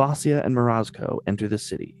helps Vasya and Morozko enter the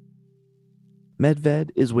city. Medved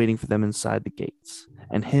is waiting for them inside the gates,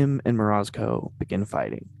 and him and Morozko begin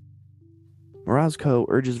fighting. Morozko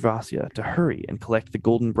urges Vasya to hurry and collect the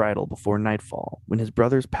golden bridle before nightfall, when his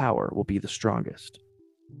brother's power will be the strongest.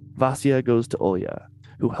 Vasya goes to Olya,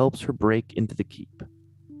 who helps her break into the keep.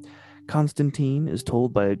 Constantine is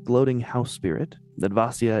told by a gloating house spirit that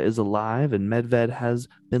Vasya is alive and Medved has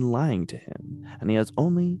been lying to him, and he has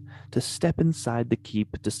only to step inside the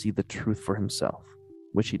keep to see the truth for himself,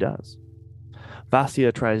 which he does.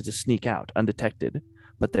 Vasya tries to sneak out undetected,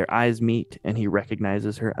 but their eyes meet and he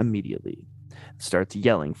recognizes her immediately and starts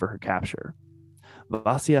yelling for her capture.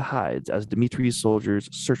 Vasya hides as Dmitri's soldiers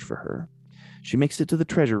search for her. She makes it to the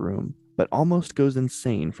treasure room, but almost goes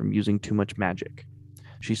insane from using too much magic.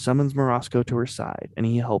 She summons Morozko to her side, and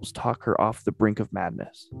he helps talk her off the brink of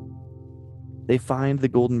madness. They find the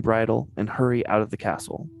golden bridle and hurry out of the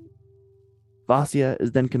castle. Vasya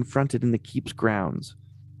is then confronted in the keep's grounds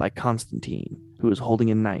by Constantine, who is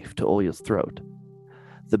holding a knife to Olya's throat.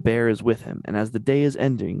 The bear is with him, and as the day is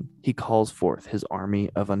ending, he calls forth his army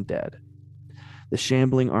of undead. The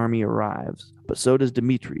shambling army arrives, but so does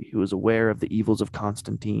Dmitri, who is aware of the evils of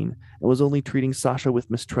Constantine and was only treating Sasha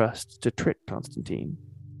with mistrust to trick Constantine.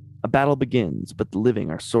 A battle begins, but the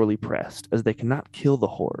living are sorely pressed, as they cannot kill the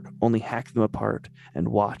horde, only hack them apart and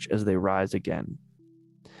watch as they rise again.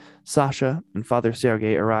 Sasha and Father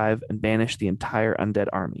Sergei arrive and banish the entire undead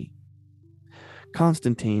army.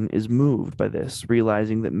 Constantine is moved by this,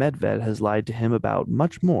 realizing that Medved has lied to him about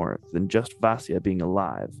much more than just Vasya being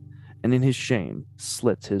alive, and in his shame,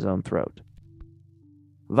 slits his own throat.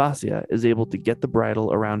 Vasya is able to get the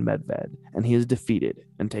bridle around Medved, and he is defeated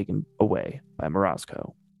and taken away by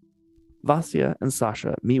Morozko. Vasya and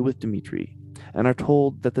Sasha meet with Dmitri and are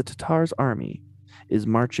told that the Tatars' army is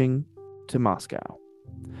marching to Moscow.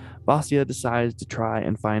 Vasya decides to try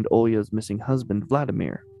and find Olya's missing husband,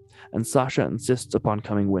 Vladimir, and Sasha insists upon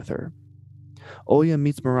coming with her. Olya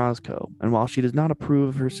meets Morozko, and while she does not approve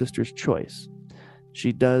of her sister's choice,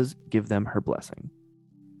 she does give them her blessing.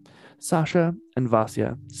 Sasha and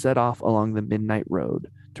Vasya set off along the Midnight Road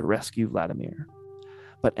to rescue Vladimir,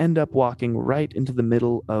 but end up walking right into the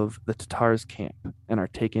middle of the Tatars' camp and are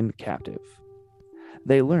taken captive.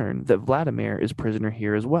 They learn that Vladimir is prisoner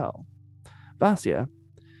here as well. Vasya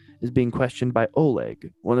is being questioned by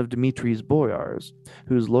Oleg, one of Dmitri's boyars,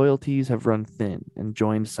 whose loyalties have run thin and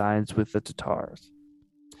joined sides with the Tatars.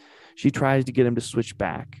 She tries to get him to switch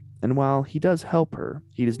back, and while he does help her,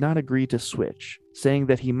 he does not agree to switch, saying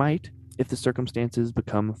that he might if the circumstances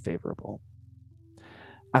become favorable.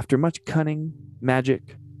 After much cunning,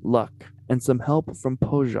 magic, luck, and some help from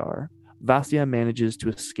Pojhar, Vasya manages to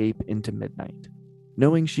escape into midnight.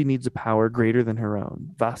 Knowing she needs a power greater than her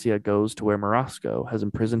own, Vasya goes to where Morozko has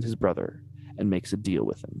imprisoned his brother and makes a deal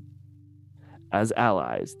with him. As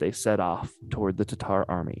allies, they set off toward the Tatar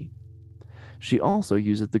army. She also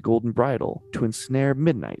uses the golden bridle to ensnare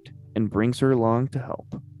Midnight and brings her along to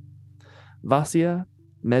help. Vasya,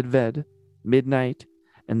 Medved, Midnight,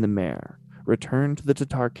 and the mayor return to the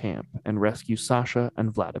Tatar camp and rescue Sasha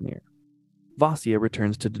and Vladimir. Vasya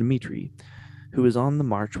returns to Dmitri, who is on the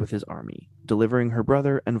march with his army, delivering her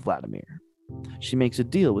brother and Vladimir. She makes a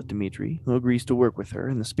deal with Dmitri, who agrees to work with her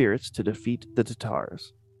and the spirits to defeat the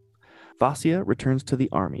Tatars. Vasya returns to the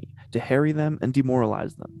army to harry them and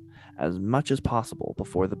demoralize them as much as possible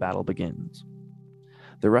before the battle begins.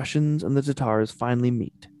 The Russians and the Tatars finally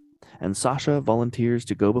meet, and Sasha volunteers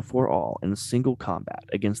to go before all in single combat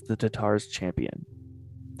against the Tatars' champion.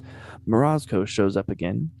 Morozko shows up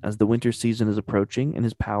again as the winter season is approaching and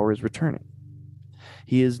his power is returning.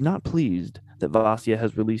 He is not pleased that Vasya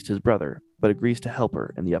has released his brother, but agrees to help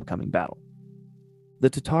her in the upcoming battle. The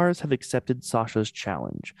Tatars have accepted Sasha's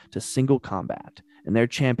challenge to single combat, and their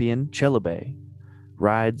champion, Chelobey,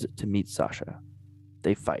 rides to meet Sasha.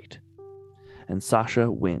 They fight, and Sasha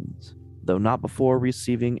wins, though not before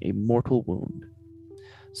receiving a mortal wound.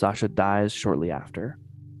 Sasha dies shortly after.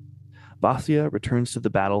 Vasya returns to the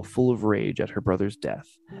battle full of rage at her brother's death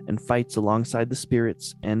and fights alongside the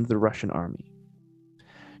spirits and the Russian army.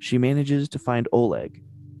 She manages to find Oleg,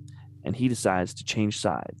 and he decides to change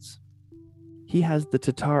sides. He has the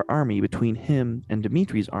Tatar army between him and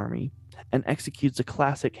Dmitri's army and executes a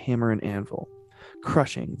classic hammer and anvil,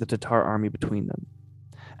 crushing the Tatar army between them.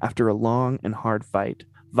 After a long and hard fight,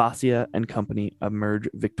 Vasya and company emerge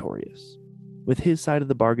victorious. With his side of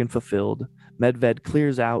the bargain fulfilled, Medved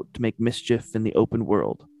clears out to make mischief in the open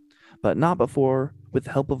world, but not before, with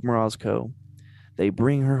the help of Morozko, they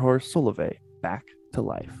bring her horse Solovey back to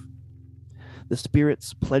life. The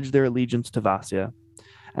spirits pledge their allegiance to Vasya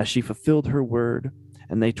as she fulfilled her word,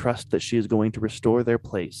 and they trust that she is going to restore their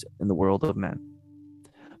place in the world of men.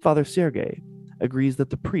 Father Sergei agrees that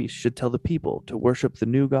the priest should tell the people to worship the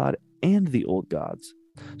new god and the old gods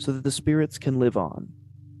so that the spirits can live on.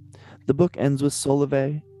 The book ends with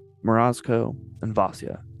Solovey, Morozko, and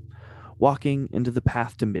Vasya walking into the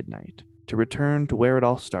path to midnight to return to where it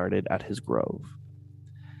all started at his grove.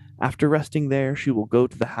 After resting there, she will go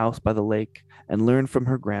to the house by the lake and learn from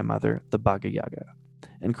her grandmother, the Baba Yaga,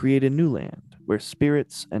 and create a new land where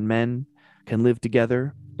spirits and men can live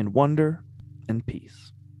together in wonder and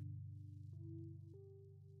peace.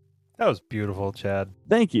 That was beautiful, Chad.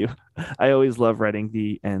 Thank you. I always love writing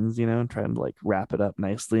the ends, and trying to like wrap it up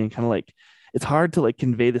nicely and kind of like it's hard to like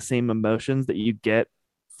convey the same emotions that you get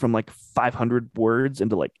from like 500 words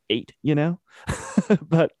into like 8,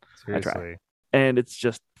 but Seriously. I try. And it's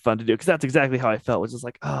just fun to do because that's exactly how I felt. Was just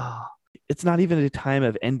like, oh, it's not even a time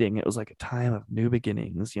of ending. It was like a time of new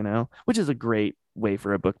beginnings, which is a great way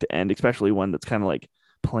for a book to end, especially one that's kind of like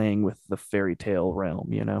playing with the fairy tale realm,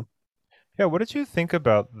 Yeah, what did you think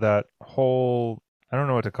about that whole, I don't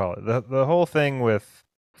know what to call it, the whole thing with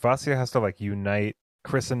Vasya has to like unite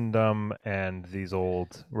Christendom and these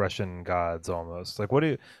old Russian gods almost. Like what do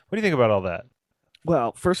you think about all that?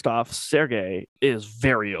 Well, first off, Sergei is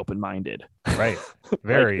very open-minded. Right.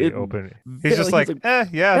 Very like open. He's just like,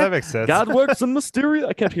 that makes sense. God works in mysterious.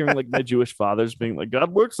 I kept hearing like my Jewish fathers being like,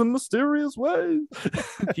 God works in mysterious ways.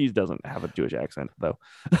 He doesn't have a Jewish accent though.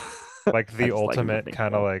 Like the ultimate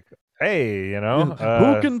kind of like, hey,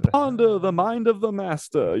 who can ponder the mind of the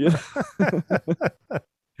master?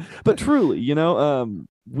 But truly,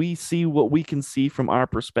 we see what we can see from our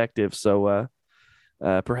perspective. So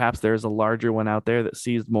perhaps there's a larger one out there that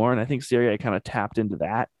sees more. And I think Syria kind of tapped into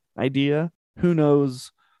that idea. Who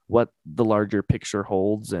knows what the larger picture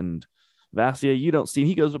holds? And Vasya, you don't see,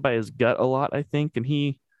 he goes by his gut a lot, I think. And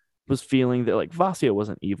he was feeling that like Vasya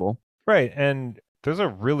wasn't evil. Right. And there's a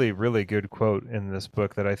really, really good quote in this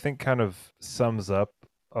book that I think kind of sums up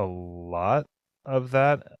a lot of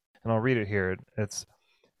that. And I'll read it here. It's,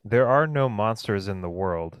 "There are no monsters in the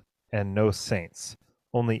world and no saints.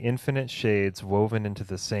 Only infinite shades woven into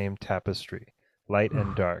the same tapestry, light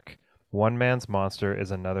and dark. One man's monster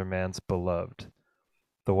is another man's beloved.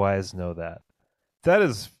 The wise know that." That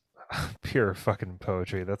is pure fucking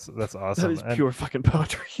poetry. That's awesome. That is pure fucking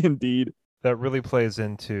poetry indeed. That really plays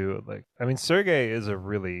into like, I mean, Sergei is a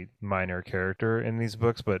really minor character in these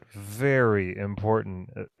books, but very important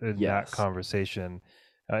in that conversation.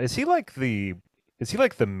 Is he like the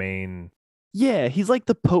main? Yeah, he's like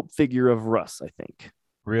the Pope figure of Rus, I think.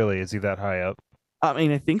 Really? Is he that high up? I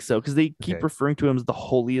mean, I think so, because they keep referring to him as the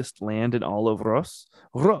holiest land in all of Rus.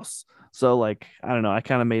 So, like, I don't know. I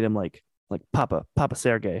kind of made him like Papa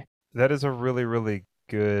Sergei. That is a really, really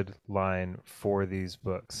good line for these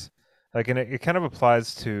books. Like, and it kind of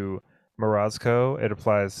applies to Morozko. It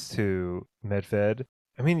applies to Medved.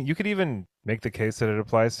 I mean, you could even make the case that it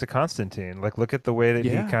applies to Constantine. Like, look at the way that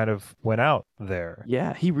he Yeah. kind of went out there.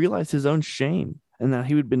 Yeah. He realized his own shame and that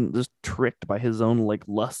he had been just tricked by his own like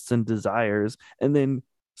lusts and desires and then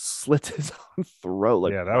slit his own throat.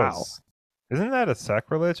 Like, Yeah, that wow. was. Isn't that a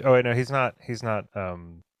sacrilege? Oh wait, no, he's not. He's not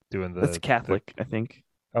doing That's the. Catholic, I think.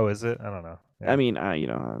 Oh, is it? I don't know. I Yeah. mean, I don't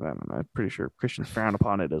know. I'm pretty sure Christians frown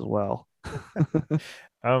upon it as well.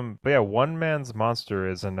 But yeah, one man's monster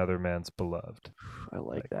is another man's beloved. I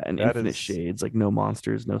like Like that. And that Infinite is Shades, like no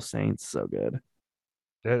monsters, no saints. So good.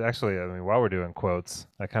 actually. I mean, while we're doing quotes,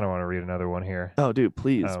 I kind of want to read another one here. Oh, dude,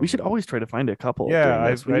 please. We should Um, always try to find a couple yeah,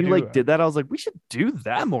 during this. When I you do. like did that, I was like, we should do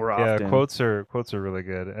that more Yeah, often. quotes are really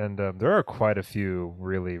good, and there are quite a few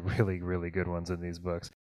really, really, really good ones in these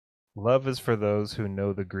books. Love is for those who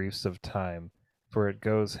know the griefs of time, for it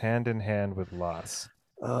goes hand in hand with loss.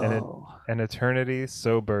 And it Oh, an eternity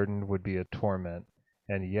so burdened would be a torment,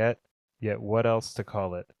 and yet what else to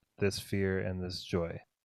call it? This fear and this joy.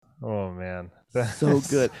 Oh man, that so is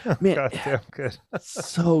good. so Man, goddamn good.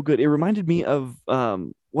 so good. It reminded me of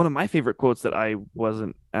one of my favorite quotes that I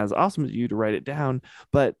wasn't as awesome as you to write it down,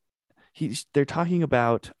 but they're talking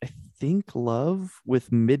about I think love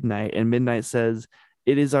with Midnight, and Midnight says,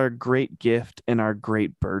 "It is our great gift and our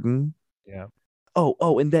great burden." Yeah,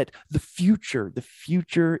 Oh, and that the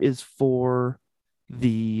future is for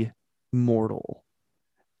the mortal.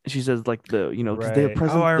 She says, like because the right. Oh,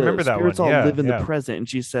 present, I the remember that spirits one. all Yeah, live in the yeah. present, and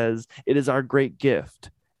she says it is our great gift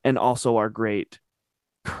and also our great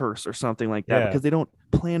curse or something like that Yeah, because they don't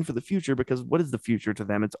plan for the future because what is the future to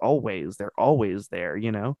them? It's always they're always there.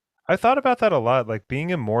 I thought about that a lot. Like being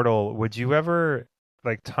immortal, would you ever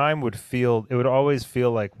like time would feel it would always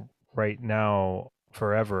feel like right now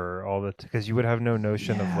forever all the because you would have no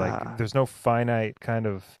notion of like Yeah. there's no finite kind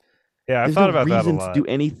of yeah, I've There's no thought about that a reason to lot. do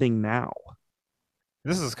anything now.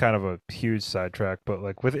 This is kind of a huge sidetrack, but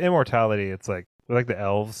like with immortality, it's like the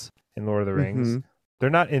elves in Lord of the Rings, Mm-hmm. they're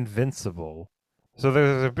not invincible. So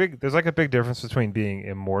there's like a big difference between being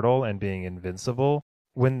immortal and being invincible.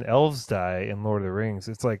 When elves die in Lord of the Rings,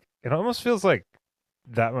 it's like it almost feels like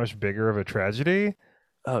that much bigger of a tragedy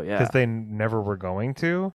Oh because yeah. they never were going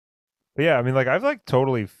to. But yeah, I mean, like I've like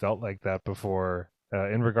totally felt like that before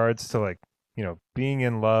in regards to like being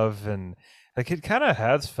in love and like it kind of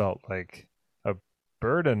has felt like a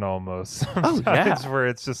burden almost Oh sometimes yeah. where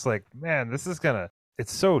it's just like man,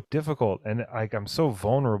 it's so difficult and like I'm so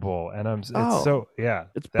vulnerable and it's Oh, so yeah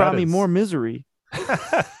it's that brought me more is misery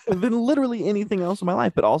than literally anything else in my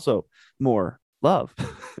life, but also more love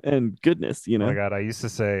and goodness, you Oh my know? God, I used to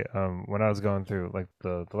say when I was going through like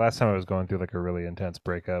the last time I was going through like a really intense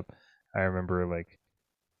breakup, I remember like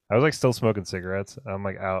I was like still smoking cigarettes. I'm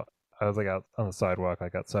like out I was like out on the sidewalk,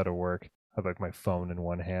 like outside of work. I had like my phone in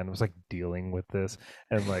one hand. I was like dealing with this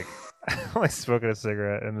and like I'm like smoking a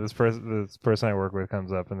cigarette and this person I work with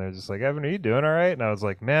comes up and they're just like, Evan, are you doing all right? And I was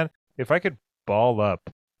like, man, if I could ball up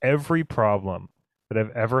every problem that I've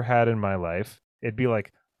ever had in my life, it'd be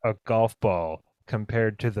like a golf ball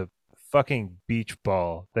compared to the fucking beach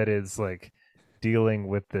ball that is like dealing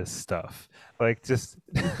with this stuff. Like just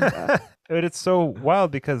Yeah. but it's so wild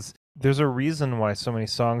because there's a reason why so many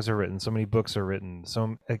songs are written, so many books are written.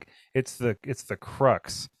 So like it's the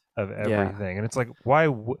crux of Yeah. everything. And it's like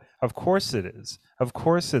of course it is. Of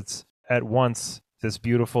course it's at once this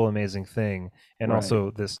beautiful amazing thing and Right.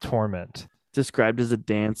 also this torment. Described as a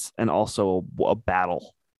dance and also a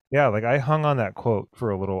battle. Yeah, like I hung on that quote for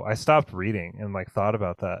a little. I stopped reading and like thought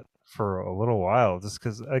about that for a little while, just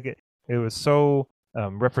because like it was so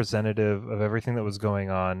representative of everything that was going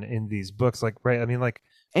on in these books. Like, right? I mean, like,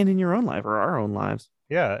 And in your own life or our own lives.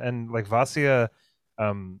 yeah, and like Vasya,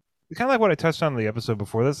 um, kind of like what I touched on in the episode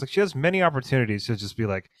before this. Like, she has many opportunities to just be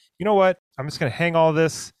like, you know what? I'm just gonna hang all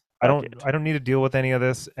this. Fuck it. I don't need to deal with any of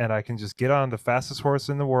this, and I can just get on the fastest horse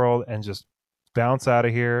in the world and just bounce out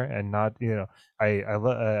of here and not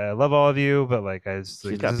I love all of you but like I just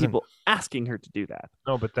like She's this got isn't people asking her to do that.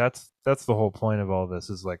 no but that's the whole point of all this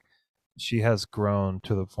is like she has grown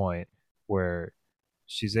to the point where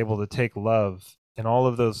she's able to take love and all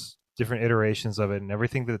of those different iterations of it and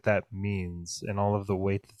everything that that means and all of the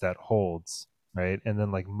weight that that holds right and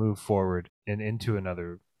then like move forward and into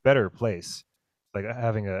another better place like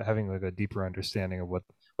having like a deeper understanding of what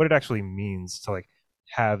it actually means to like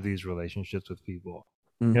have these relationships with people.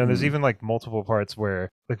 There's Mm-hmm. even like multiple parts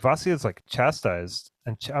where like Vasya is like chastised,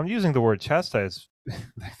 and I'm using the word chastised.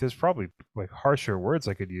 Like, there's probably like harsher words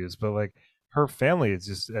I could use, but like her family is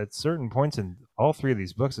just at certain points in all three of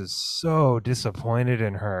these books is so disappointed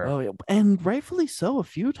in her. Oh yeah, and rightfully so. A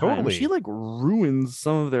few times she Totally. like ruins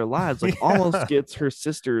some of their lives. Like almost Yeah. gets her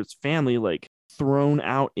sister's family like thrown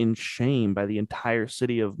out in shame by the entire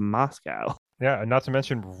city of Moscow. Yeah, and not to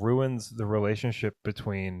mention ruins the relationship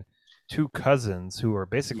between two cousins who are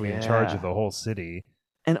basically in charge of Yeah. the whole city.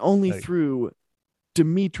 And only Like, through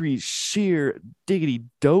Dimitri's sheer diggity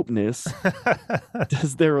dopeness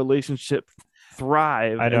does their relationship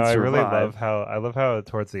thrive I know. and I really survive. love how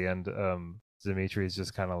towards the end, Dimitri is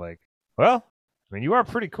just kind of like, well, I mean, you are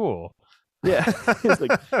pretty cool. Yeah. It's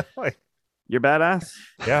like, Like, you're badass.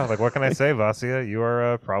 yeah, like what can I say, Vasya? You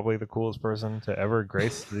are probably the coolest person to ever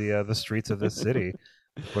grace the streets of this city.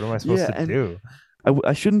 What am I supposed Yeah. to And do?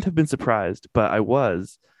 I shouldn't have been surprised, but I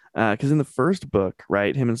was. Because in the first book,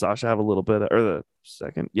 right, him and Sasha have a little bit, or the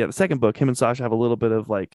second book, him and Sasha have a little bit of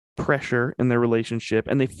like pressure in their relationship,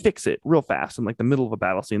 and they fix it real fast in like the middle of a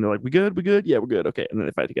battle scene. They're like, "We good? We good? Yeah, we're good. Okay." And then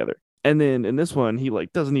they fight together. And then in this one, he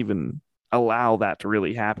like doesn't even allow that to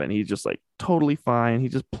really happen. He's just like totally fine.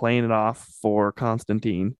 He's just playing it off for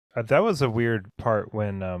Constantine. That was a weird part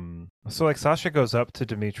when so like Sasha goes up to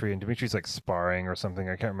Dimitri and Dimitri's like sparring or something.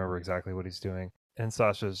 I can't remember exactly what he's doing. And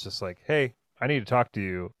Sasha's just like, "Hey, I need to talk to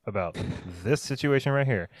you about this situation right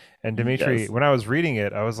here." And Dimitri, Yes. when I was reading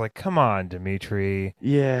it, I was like, "Come on, Dimitri."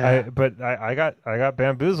 Yeah. I got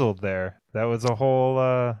bamboozled there. That was a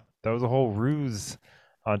whole ruse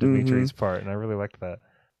on Mm-hmm. Dimitri's part, and I really liked that.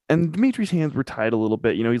 And Dimitri's hands were tied a little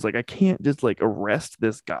bit. You know, he's like, I can't just like arrest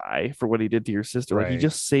this guy for what he did to your sister. Like, he Right.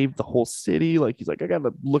 just saved the whole city. Like, he's like, I got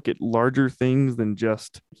to look at larger things than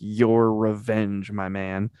just your revenge, my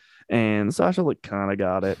man. And Sasha, like, kind of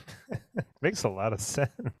got it. Makes a lot of sense.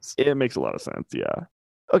 It makes a lot of sense. Yeah.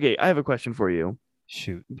 Okay. I have a question for you.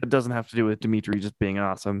 Shoot. It doesn't have to do with Dimitri just being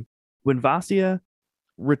awesome. When Vasya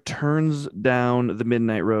returns down the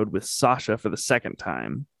Midnight Road with Sasha for the second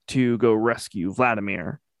time to go rescue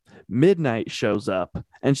Vladimir, Midnight shows up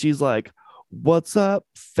and she's like, "What's up?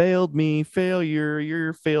 Failed me, failure,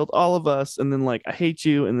 you're failed all of us." And then, like, "I hate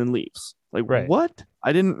you," and then leaves. Like, Right. what?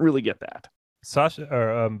 I didn't really get that. Sasha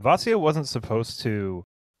or Vasya wasn't supposed to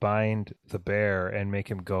bind the bear and make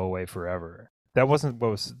him go away forever. That wasn't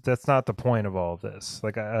what was. That's not the point of all of this.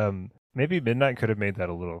 Like, maybe Midnight could have made that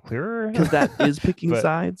a little clearer. Because that is picking But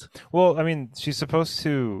sides. well, I mean, she's supposed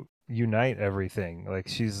to unite everything. Like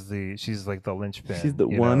she's like the She's linchpin. the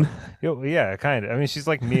one. Yeah, kind of. I mean, she's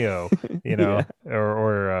like Neo, Yeah.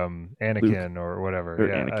 or Luke Anakin or whatever. or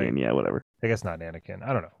Yeah, Anakin. Yeah, whatever. I guess not Anakin.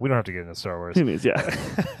 I don't know. We don't have to get into Star Wars. Who knows? Yeah.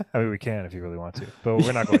 I mean, we can if you really want to, but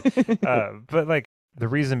we're not going. But like the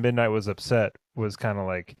reason Midnight was upset was kind of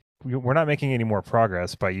like we're not making any more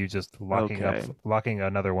progress by you just Okay. locking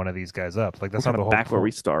another one of these guys up. Like We're that's not kind the of whole back where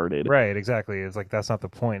we started. Right, exactly. It's like that's not the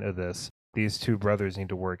point of this. These two brothers need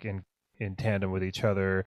to work in tandem with each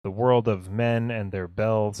other. The world of men and their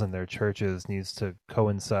bells and their churches needs to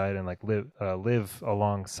coincide and like live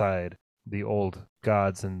alongside the old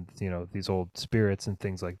gods and these old spirits and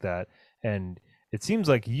things like that. And it seems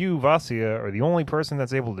like you, Vasya, are the only person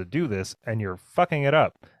that's able to do this, and you're fucking it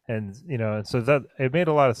up. And so that it made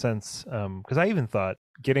a lot of sense. Because I even thought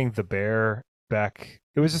getting the bear back,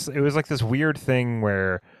 it was like this weird thing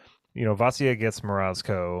where Vasya gets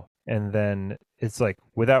Morozko, and then it's like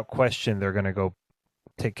without question they're gonna go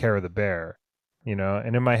take care of the bear,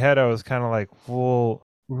 And in my head, I was kind of like, well,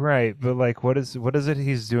 right, but like, what is it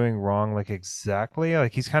he's doing wrong? Like exactly,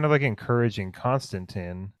 like he's kind of like encouraging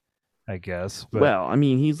Constantine, I guess. But Well, I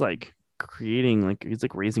mean, he's like he's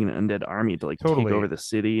like raising an undead army to like take over totally, the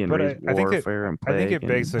city and but raise I think that warfare and I think plague. it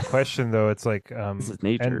begs And the question though. It's like, this is and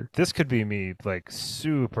nature. this could be me like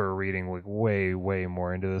super reading like way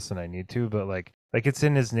more into this than I need to, but like it's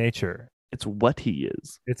in his nature. It's what he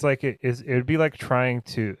is. It's like it would be like trying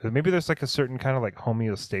to maybe there's like a certain kind of like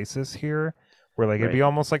homeostasis here where like it'd be Right.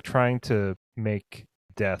 almost like trying to make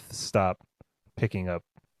death stop picking up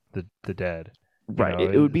the dead. Right.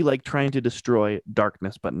 It would be like trying to destroy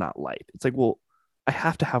darkness but not light. It's like, well, I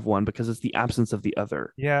have to have one because it's the absence of the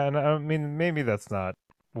other. Yeah, and I mean maybe that's not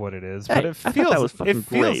what it is, but Hey, I thought that was it fucking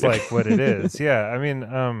feels great. like what it is. Yeah, I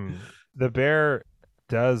mean the bear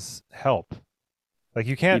does help. Like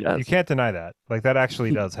you He can't does. deny that. Like that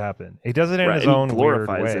actually does happen. He does it in Right. his And he own weird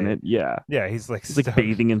glorifies in way. it. Yeah. Yeah, he's like He's like stoked.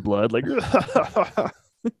 bathing in blood. Like,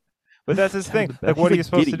 But that's his Sounds thing. the best. Like, He's what are like you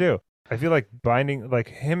supposed to giddy. do? I feel like binding, like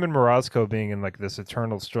him and Morozko being in like this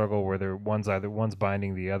eternal struggle where one's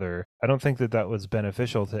binding the other. I don't think that was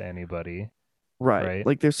beneficial to anybody, Right. right?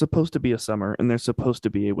 Like there's supposed to be a summer and there's supposed to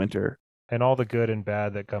be a winter. And all the good and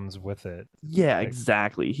bad that comes with it. Yeah, Like,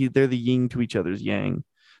 exactly. They're the yin to each other's yang,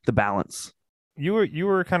 the balance. you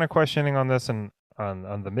were kind of questioning on this and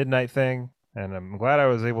on the midnight thing, and I'm glad I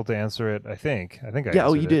was able to answer it. I think I Yeah.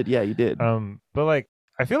 Oh, answered you it. did. Yeah, you did. But like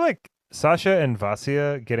I feel like Sasha and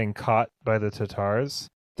Vasya getting caught by the Tatars,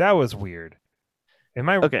 that was weird. Am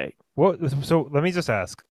I Okay, what? So let me just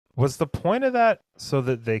ask: was the point of that so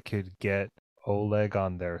that they could get Oleg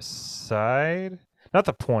on their side? Not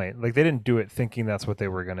the point. Like they didn't do it thinking that's what they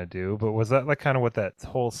were gonna do, but was that like kind of what that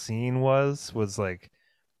whole scene was? Was like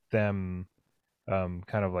them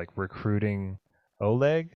kind of like recruiting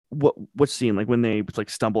Oleg? what scene? Like when they like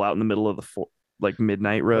stumble out in the middle of the like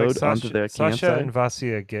midnight Like road onto the Sasha campsite? and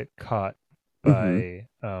Vasya get caught Hmm. by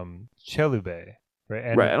Chelube,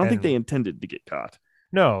 right? Right. I don't think they And intended to get caught.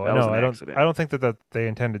 no, That was no, an I accident. don't think that they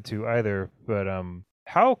intended to either. But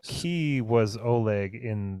how key was Oleg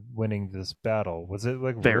in winning this battle? Was it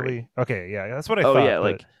like Very. really okay? Yeah, that's what I Oh thought. yeah, But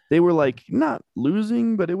like they were like not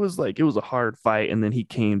losing, but it was like it was a hard fight, and then he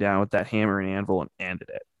came down with that hammer and anvil and ended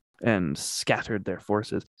it and scattered their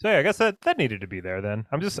forces. so yeah, I guess that needed to be there. Then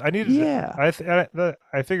I needed Yeah. I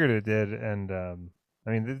figured it did, and I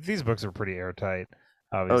mean these books are pretty airtight,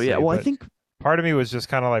 Oh yeah. obviously, Well, I but think part of me was just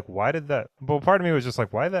kind of like, why did that? Well, part of me was just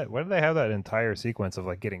like, why did they have that entire sequence of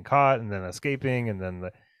like getting caught and then escaping and then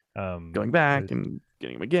going back the and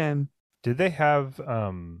getting him again. did they have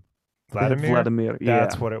They had Vladimir? Vladimir.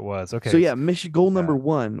 That's Yeah. what it was. So Okay, yeah, mission goal number yeah,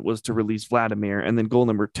 1 was to release Vladimir, and then goal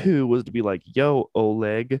number 2 was to be like, "Yo,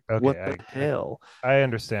 Oleg, what the okay, hell?" I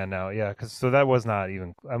understand now. Yeah, because so that was not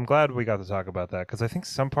even. I'm glad we got to talk about that because I think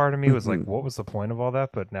some part of me was like, Mhm. what was the point of all that?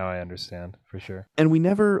 But now I understand for sure. And we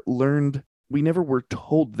never were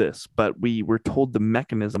told this, but we were told the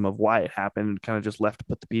mechanism of why it happened and kind of just left to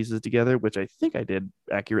put the pieces together, which I think I did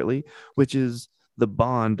accurately, which is the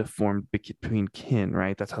bond formed between kin,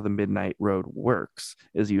 right? That's how the Midnight Road works,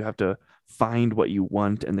 is you have to find what you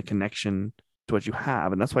want and the connection to what you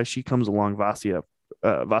have. And that's why she comes along, Vasya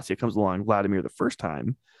comes along Vladimir the first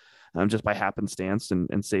time, just by happenstance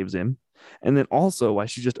and saves him. And then also why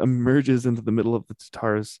she just emerges into the middle of the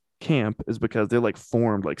Tatars camp is because they're like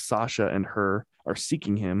formed, like Sasha and her are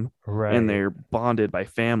seeking him and Right. they're bonded by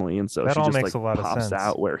family. And so That she all just makes like a lot of pops sense.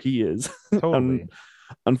 out where he is. Totally.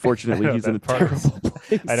 I Unfortunately, know he's in a that part was. terrible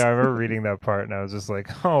I know. place. I remember reading that part, and I was just like,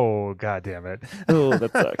 "Oh, god damn it!" Oh,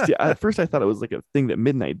 that sucks. Yeah, at first I thought it was like a thing that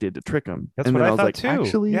Midnight did to trick him. That's And what then I I was thought like, too.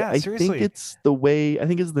 actually, Yeah, I think seriously. it's the way, I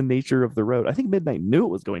think it's the nature of the road. I think Midnight knew it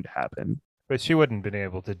was going to happen. But she wouldn't been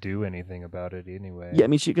able to do anything about it Yeah, anyway. I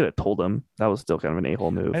mean, she could have told him. That was still kind of an a-hole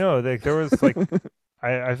I move. know, like there was like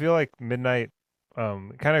I feel like Midnight.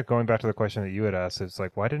 Kind of going back to the question that you had asked, it's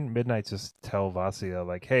like, why didn't Midnight just tell Vasya,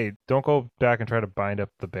 like, hey, don't go back and try to bind up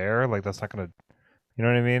the bear? Like, that's not gonna, you know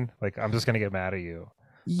what I mean? Like, I'm just gonna get mad at you.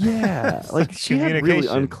 Yeah, like she had really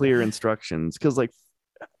Communication. unclear instructions because, like,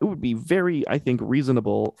 it would be very, I think,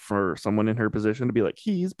 reasonable for someone in her position to be like,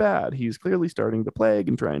 he's bad. He's clearly starting the plague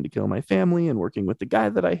and trying to kill my family and working with the guy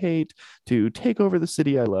that I hate to take over the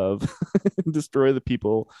city I love and destroy the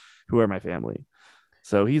people who are my family.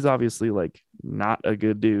 So he's obviously like not a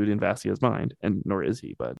good dude in Vassia's mind, and nor is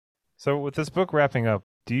he. But So, with this book wrapping up,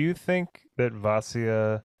 do you think that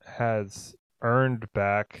Vasya has earned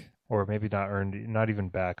back, or maybe not earned, not even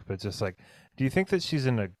back, but just like, do you think that she's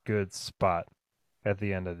in a good spot at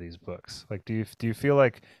the end of these books? Like, do you feel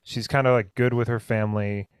like she's kind of like good with her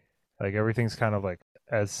family, like everything's kind of like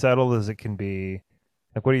as settled as it can be?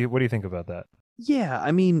 Like, what do you think about that? yeah,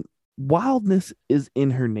 I mean, wildness is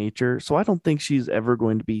in her nature, so I don't think she's ever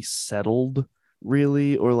going to be settled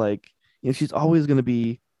really, or like, she's always going to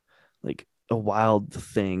be like a wild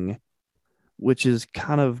thing, which is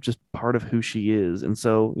kind of just part of who she is. And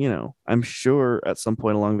so, I'm sure at some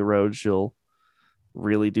point along the road she'll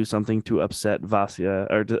really do something to upset Vasya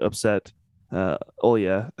or to upset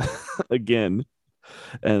Olya again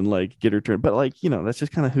and like get her turned. But like, that's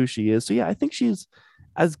just kind of who she is. So yeah, I think she's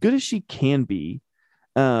as good as she can be.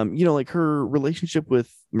 Like her relationship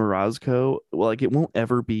with Morozko, well, like it won't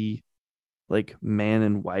ever be like man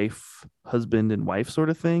and wife, husband and wife sort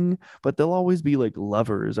of thing, but they'll always be like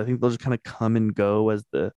lovers. I think they'll just kind of come and go as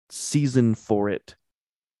the season for it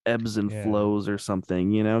ebbs and Yeah. flows or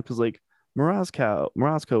something, because like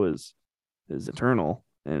Morozko is eternal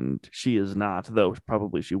and she is not, though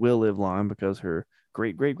probably she will live long because her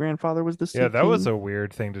great great grandfather was the Yeah, Sea that was King. a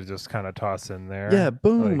weird thing to just kind of toss in Yeah, there.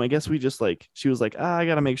 boom. Like, I guess we just like she was like, I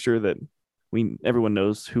gotta make sure that everyone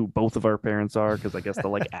knows who both of our parents are because I guess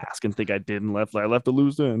they'll like ask and think I left a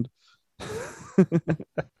loose end.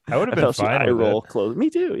 I would have I been felt she fine eye with it. roll close. Me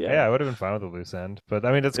too. Yeah, Yeah. I would have been fine with the loose end. But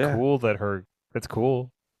I mean, Yeah. it's cool that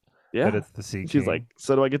Yeah. it's the Sea She's like, King.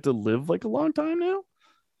 so do I get to live like a long time now?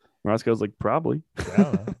 Roscoe's like, probably. I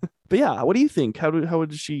don't know. But yeah, what do you think? How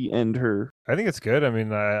would she end her? I think it's good. I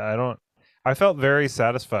mean, I don't. I felt very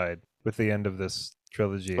satisfied with the end of this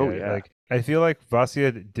trilogy. Oh yeah. I feel like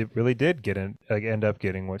Vasya really did get in, like end up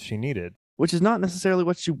getting what she needed. which is not necessarily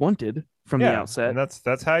what she wanted from the Yeah, outset. and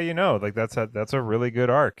that's how you know, like that's a really good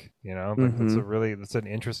arc, you know, like Mm-hmm. that's an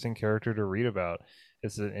interesting character to read about.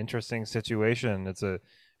 It's an interesting situation. It's a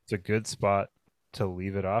good spot to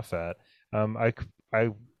leave it off at. I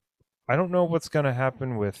I don't know what's gonna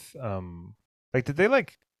happen with like did they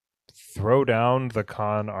like throw down the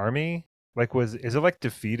Khan army? Like was is it like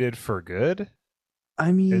defeated for good? I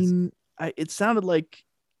Is mean, it sounded like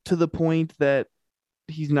to the point that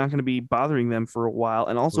he's not going to be bothering them for a while.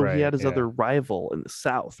 And also, he right, had his yeah. other rival in the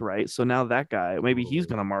South, right? So now that guy, maybe he's Ooh.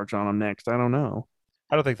 going to march on him next. I don't know.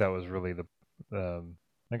 I don't think that was really the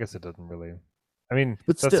I guess it doesn't really I mean,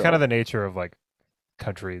 But that's kind of still, the nature of like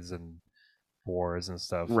countries and wars and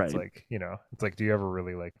stuff. It's right. like, you know, it's like do you ever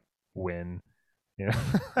really like win? You know?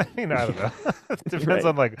 I mean, I don't Yeah, know. It depends right.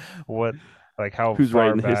 on like what like how Who's far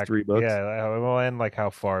writing the back history books? yeah, well and like how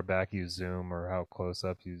far back you zoom or how close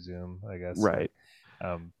up you zoom, I guess. Like Right.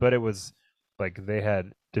 but it was like they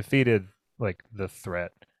had defeated like the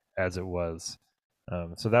threat as it was.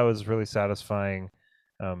 So that was really satisfying.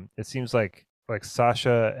 It seems like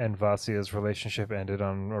Sasha and Vasia's relationship ended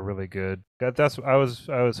on a really good. That's I was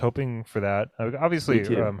hoping for that. Me Obviously,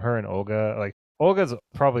 too. her and Olga like Olga's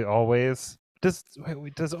probably always does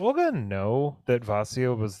Olga know that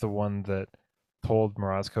Vasia was the one that told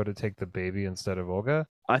Morozko to take the baby instead of Olga?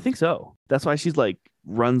 I think so. That's why she's like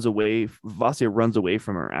runs away. Vasia runs away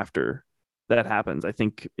from her after that happens. I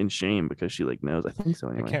think in shame because she like knows. I think so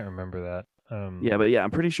I anyway. can't remember that. Yeah, but yeah,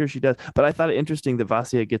 I'm pretty sure she does. But I thought it interesting that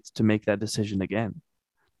Vasia gets to make that decision again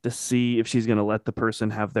to see if she's going to let the person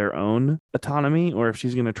have their own autonomy or if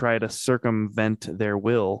she's going to try to circumvent their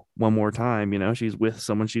will one more time. You know, she's with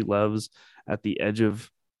someone she loves at the edge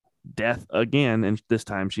of death again. And this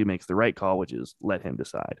time she makes the right call, which is let him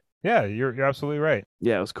decide. Yeah, you're absolutely right.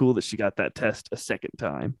 Yeah, it was cool that she got that test a second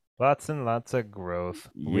time. Lots and lots of growth.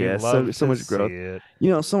 We Yeah, love so to much see growth. it.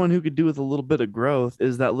 You know, someone who could do with a little bit of growth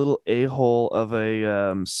is that little a hole of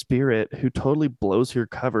a spirit who totally blows her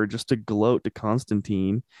cover just to gloat to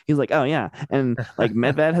Constantine. He's like, "Oh yeah, and like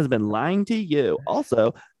Medved has been lying to you.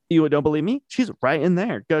 Also, you don't believe me? She's right in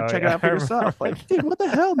there. Go Oh check it yeah, out I for yourself." Like, remember. dude, what the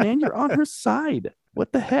hell, man? You're on her side.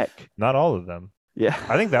 What the heck? Not all of them. Yeah,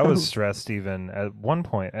 I think that was stressed even at one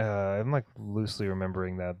point. I'm like loosely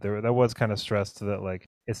remembering that that was kind of stressed that like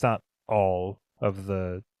it's not all of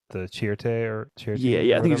the Chierte or yeah, Chierte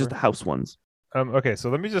yeah. or I think it's just whatever. the house ones. Okay, so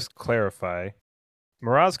let me just clarify.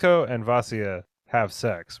 Morozko and Vasia have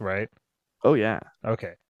sex, right? Oh yeah,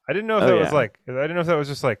 Okay. I didn't know if oh that was yeah. like I didn't know if that was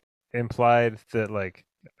just like implied that like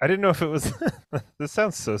I didn't know if it was this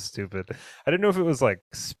sounds so stupid. I didn't know if it was like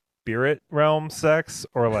spirit realm sex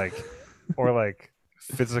or like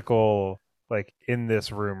physical like in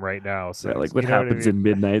this room right now Right, sex. like what You know what I happens mean? in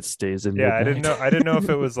midnight stays in Yeah, midnight. I didn't know if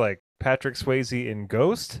it was like Patrick Swayze in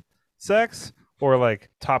Ghost sex or like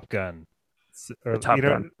Top Gun. Or you Top know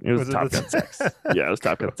Gun. It was was it Top Gun sex. the Yeah, it was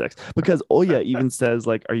Top cool. Gun sex. Because Oya even says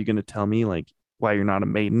like, "Are you going to tell me like why you're not a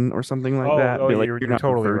maiden or something like that?" Be Yeah, like, "You're you're not a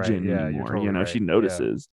totally right. virgin Yeah, you're anymore." You totally know, she right. Yeah.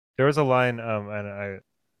 notices. There was a line, and I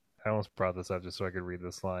almost brought this up just so I could read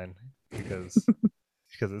this line because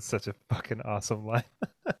it's such a fucking awesome line.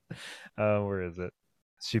 Where is it?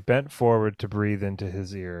 She bent forward to breathe into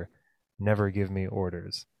his ear. Never give me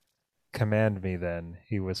orders. Command me then,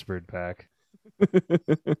 he whispered back.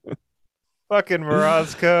 Fucking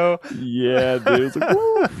Morozko. Yeah, dude. It's like,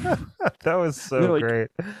 woo. That was And they're so like great.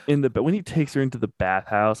 in the when he takes her into the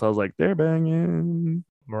bathhouse, I was like, they're banging.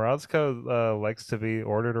 Morozko likes to be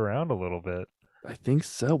ordered around a little bit. I think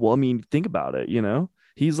so. Well, I mean, think about it, you know?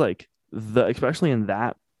 He's like the especially in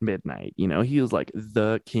that midnight, you know, he was like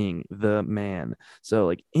the king, the man. So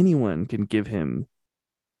like anyone can give him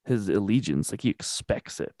his allegiance, like he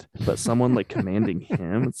expects it. But someone like commanding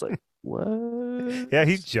him, it's like, what? Yeah,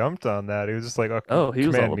 he jumped on that. He was just like, "Oh, Oh, he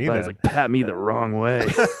was all command me about. He's then." like, pat me the wrong way.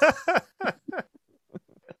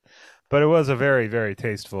 But it was a very, very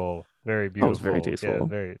tasteful, very Oh, it was very beautiful. Yeah, tasteful.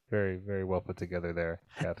 very, very, very well put together there,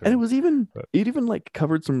 And it Catherine. was even But it even like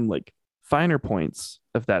covered some like finer points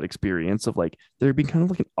of that experience of like there being kind of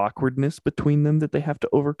like an awkwardness between them that they have to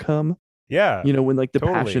overcome. yeah, You know, when like the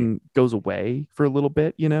totally. passion goes away for a little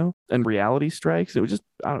bit, you know, and reality strikes. It was just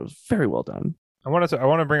I don't know, it was very well done. I want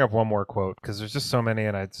to bring up one more quote because there's just so many,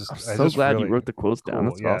 and I'm I so just glad you really wrote the quotes down. cool.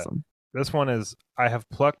 That's Yeah, awesome. this one is: I have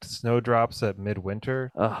plucked snowdrops at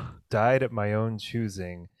midwinter, Ugh, died at my own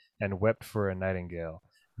choosing, and wept for a nightingale.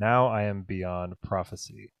 Now I am beyond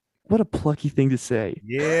prophecy. what a plucky thing to say.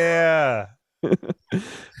 Yeah.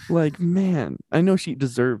 Like, man, I know she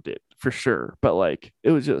deserved it for sure, but like, it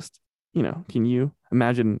was just, you know, can you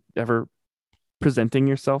imagine ever presenting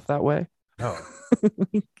yourself that way? No.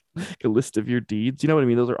 a list of your deeds. You know what I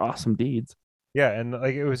mean? Those are awesome deeds. Yeah, and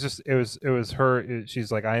like it was her.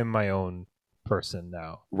 She's like, I am my own person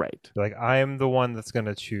now. Right. Like I am the one that's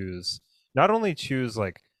gonna choose, not only choose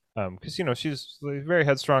like, because she's like, very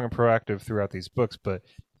headstrong and proactive throughout these books, but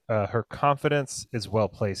her confidence is well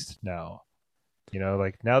placed now.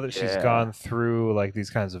 Like now that she's Yeah. gone through like these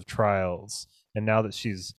kinds of trials, and now that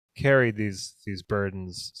she's carried these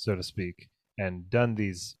burdens, so to speak, and done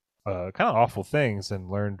these kind of awful things and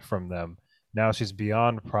learned from them. Now she's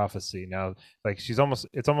beyond prophecy. Now, like it's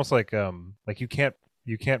almost like you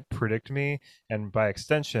can't predict me, and by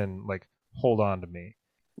extension, like hold on to me.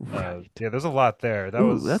 Right. Yeah, there's a lot there. That Ooh,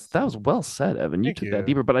 was that was well said, Evan. You Thank took that you.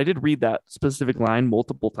 deeper, but I did read that specific line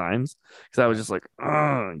multiple times because I was Yeah. just like,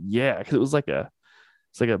 oh yeah, because it was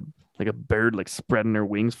it's like a bird like spreading her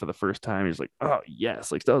wings for the first time. He's like, oh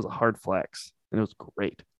yes, like that was a hard flex, and it was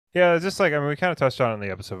great. Yeah, it's just like, I mean, we kind of touched on it in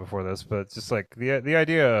the episode before this, but it's just like the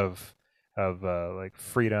idea of like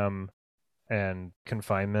freedom and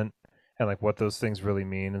confinement, and like what those things really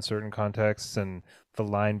mean in certain contexts, and the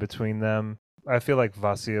line between them. I feel like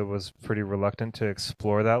Vasia was pretty reluctant to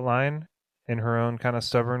explore that line in her own kind of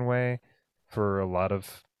stubborn way for a lot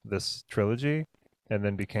of this trilogy, and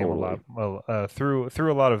then became a lot, Totally. well,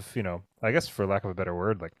 through a lot of, I guess for lack of a better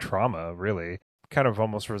word, like trauma, really kind of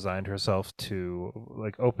almost resigned herself to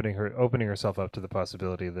like opening herself up to the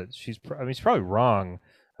possibility that I mean, she's probably wrong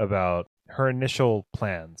about her initial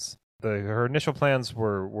plans. Her initial plans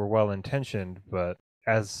were well intentioned, but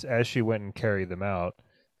as she went and carried them out,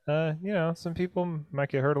 some people might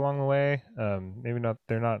get hurt along the way. Maybe not,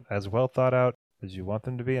 they're not as well thought out as you want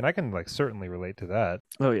them to be, and I can like certainly relate to that.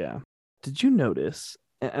 Oh yeah. Did you notice?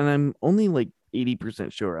 And I'm only like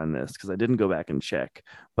 80% sure on this because I didn't go back and check,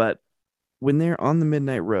 but when they're on the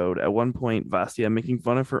midnight road, at one point, Vasya, making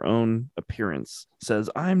fun of her own appearance, says,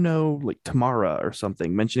 I'm no like Tamara or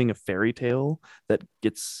something, mentioning a fairy tale that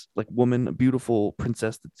gets like woman, a beautiful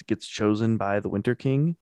princess that gets chosen by the Winter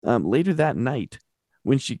King. Later that night,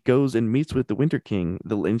 when she goes and meets with the Winter King,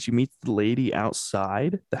 and she meets the lady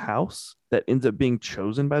outside the house that ends up being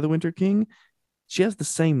chosen by the Winter King, she has the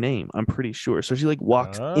same name, I'm pretty sure. So she like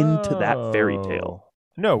walks into that fairy tale. Oh,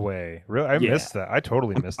 no way! Really, I Yeah. missed that. I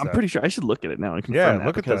totally missed I'm that. pretty sure I should look at it now and Yeah, confirm that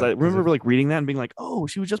look at because I that because remember like reading that and being like, oh,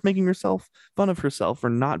 she was just making herself fun of herself for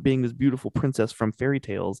not being this beautiful princess from fairy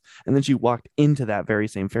tales. And then she walked into that very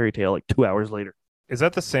same fairy tale like 2 hours later. is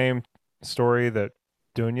that the same story that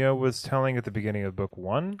Dunya was telling at the beginning of book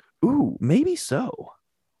one, Ooh, maybe so.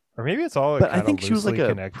 or maybe it's all like But I kind of think she was like loosely a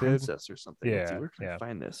connected? princess or something. Let's see, Yeah, where can I yeah.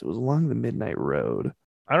 find this? It was along the Midnight Road.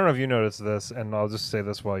 I don't know if you noticed this, and I'll just say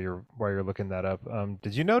this while you're looking that up.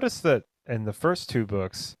 Did you notice that in the first two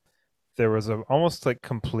books there was a almost like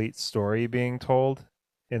complete story being told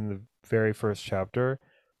in the very first chapter,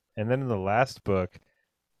 and then in the last book,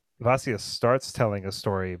 Vasia starts telling a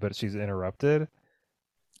story, but she's interrupted.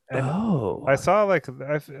 And I Oh, saw like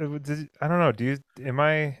I don't know. Do you am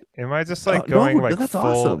I just like no, going like that's full?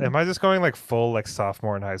 awesome. Am I just going like full like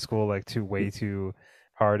sophomore in high school, like too way too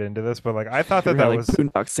hard into this? But like I thought that Right, that like was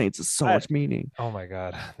Boondock Saints is so I. much meaning. Oh my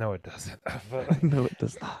god, no, it doesn't. But like, No, it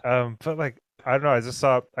does not. I don't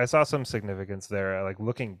know. I saw some significance there. Like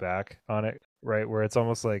looking back on it, right, where it's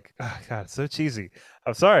almost like, oh god, it's so cheesy.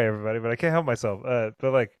 I'm sorry, everybody, but I can't help myself.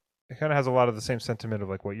 But like it kind of has a lot of the same sentiment of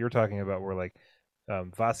like what you're talking about, where like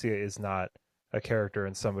Vasia is not a character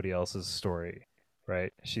in somebody else's story,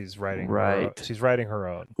 right? Right. She's writing her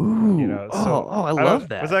own. Ooh, So I I don't. love Was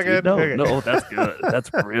that, that dude. good? No, Okay. no, oh, that's good. That's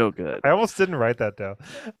real good. I almost didn't write that down.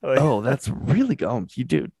 Like, Oh, that's really good. You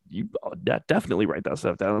do. Definitely write that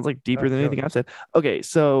stuff down. It's like deeper than no. anything I've said. Okay,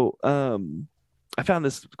 so I found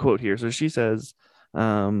this quote here. So she says,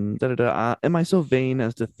 am I so vain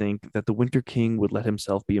as to think that the Winter King would let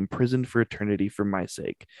himself be imprisoned for eternity for my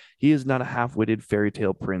sake? He is not a half-witted fairy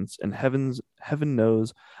tale prince, and heaven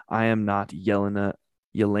knows I am not Yelena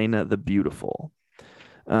the Beautiful.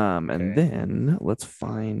 And Okay. then let's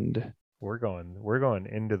find. We're going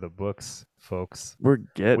into the books, folks. We're We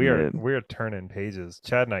getting are it. we are turning pages.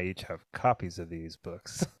 Chad and I each have copies of these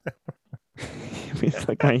books. It's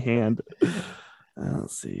like my hand.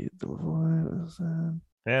 Let's see. What was that?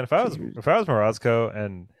 Man, if I was Morozko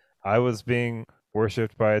and I was being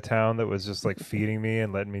worshipped by a town that was just like feeding me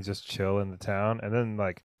and letting me just chill in the town, and then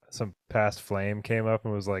like some past flame came up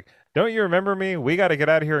and was like, "Don't you remember me? We got to get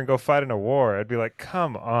out of here and go fight in a war." I'd be like,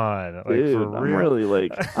 "Come on, like for Dude, I'm real." really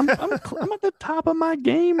like I'm at the top of my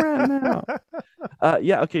game right now.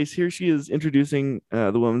 Yeah, okay, so here she is introducing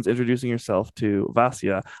the woman's introducing herself to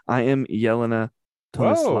Vasya. I am Yelena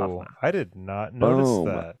Tomislavna. Whoa, I did not notice Boom.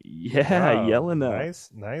 that. Yeah, Wow, Yelena.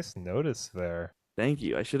 nice notice there. Thank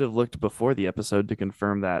you. I should have looked before the episode to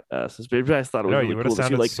confirm that suspicion. But I just thought it I was know really you would have cool that she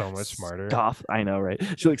sounded like so much smarter. scoffs. I know, right?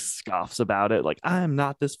 She like scoffs about it, like I'm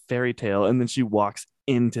not this fairy tale, and then she walks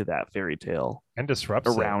into that fairy tale And disrupts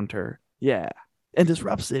it. around her. Yeah, and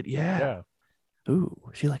disrupts it. Yeah. Yeah. Ooh,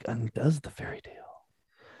 she like undoes the fairy tale.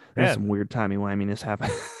 There's Man, some weird timey wiminess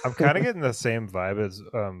happening. I'm kind of getting the same vibe as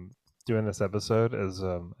doing this episode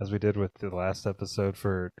as we did with the last episode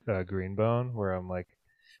for Greenbone, where I'm like,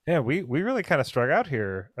 yeah, we really kind of struck out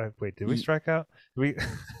here. Wait, did we strike out? We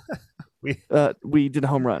we We did a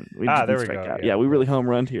home run. We there didn't we strike go. out. Yeah, Yeah, we really home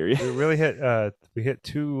run here. we really hit we hit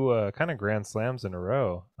two kind of grand slams in a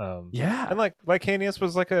row. Yeah. And like Canius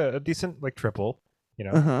was like a decent like triple, you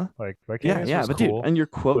know, Uh-huh. like Yeah, Canius yeah. was But dude, cool. and your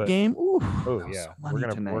quote But game, ooh, oh so yeah, money we're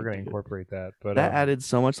tonight, gonna dude. incorporate that. But That added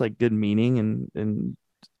so much like good meaning and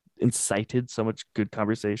incited so much good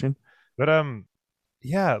conversation. but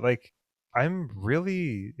yeah, like I'm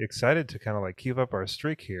really excited to kind of like keep up our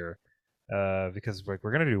streak here, because like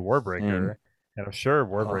we're gonna do Same. Warbreaker, and I'm sure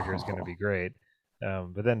Warbreaker is gonna Oh, be great.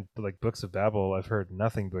 But then like Books of Babel, I've heard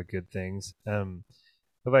nothing but good things. But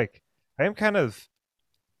like I am kind of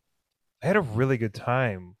I had a really good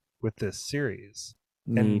time with this series,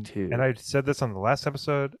 me and too. I said this on the last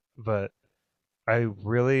episode, but I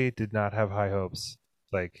really did not have high hopes.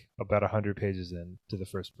 Like about 100 pages into the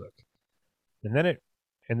first book, and then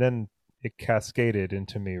it cascaded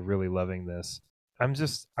into me really loving this.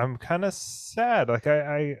 I'm kind of sad. Like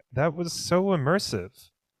I that was so immersive.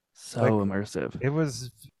 Like So immersive. it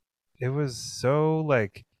was it was so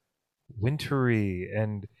like wintry,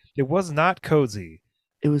 and it was not cozy.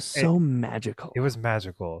 It was It, so it magical. was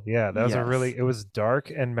magical. Yeah, that was a Yes. really it was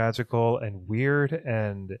dark and magical and weird.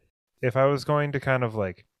 And if I was going to kind of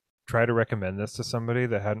like try to recommend this to somebody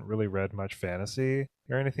that hadn't really read much fantasy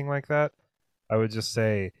or anything like that, I would just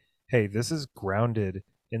say, hey, this is grounded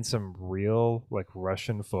in some real like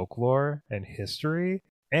Russian folklore and history,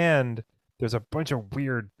 and there's a bunch of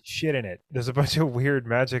weird shit in it. There's a bunch of weird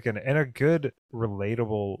magic and a good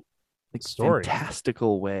relatable Like story.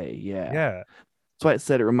 fantastical way. Yeah. Yeah. That's why it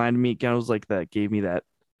said it reminded me, kind of was like that, gave me that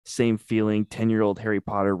same feeling 10-year-old Harry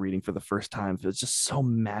Potter reading for the first time. It's just so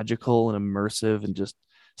magical and immersive and just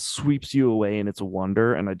sweeps you away in its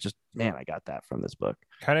wonder. And I just, man, I got that from this book,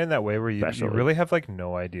 Kind of in that way where you especially. really have like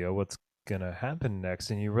no idea what's gonna happen next,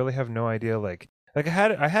 and you really have no idea like I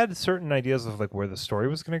had certain ideas of like where the story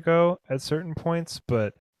was gonna go at certain points,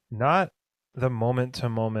 but not the moment to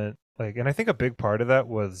moment like. And I think a big part of that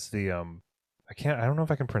was the I don't know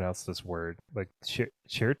if I can pronounce this word, like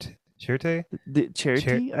chirte The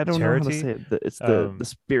charity, I don't know how to charity, say it. It's the um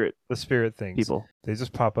spirit the spirit things. people. They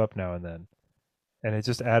just pop up now and then, and it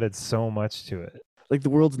just added so much to it. Like the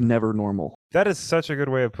world's never normal. That is such a good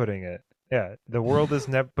way of putting it. Yeah, the world is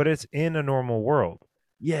never, but it's in a normal world.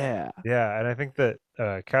 Yeah, Yeah, and I think that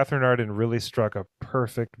Catherine Arden really struck a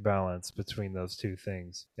perfect balance between those two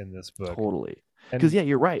things in this book. totally. Because And yeah,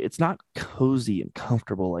 you're right. It's not cozy and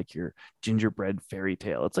comfortable like your gingerbread fairy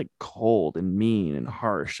tale. It's like cold and mean and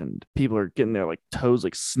harsh, and people are getting their like toes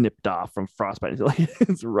like snipped off from frostbite. Like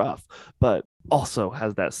it's rough, but also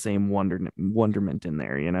has that same wonderment in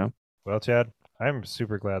there. You know. well, Chad, I'm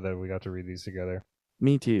super glad that we got to read these together.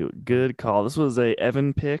 Me too. Good call. This was a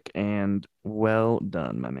Evan pick, and well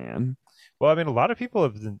done, my man. Well, I mean, a lot of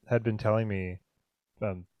people had been telling me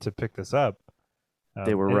to pick this up.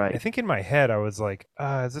 They were And I right. think in my head I was like,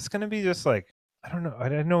 is this gonna be just like I don't know. I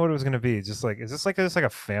didn't know what it was gonna be. Just like, is this like just like a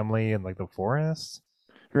family in like the forest?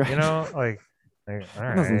 You Right. know, like all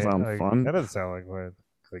That doesn't right, sound like fun. that doesn't sound like what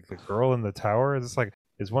like the girl in the tower. Is this like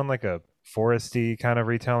is one like a foresty kind of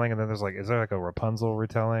retelling, and then there's like is there like a Rapunzel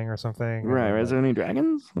retelling or something, and Right. then Right. Is like there any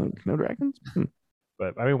dragons? Like no dragons?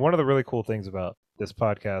 but I mean one of the really cool things about this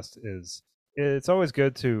podcast is it's always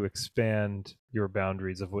good to expand your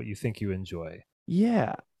boundaries of what you think you enjoy.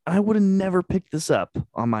 Yeah. I would have never picked this up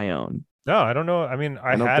on my own. No, I don't know. I mean,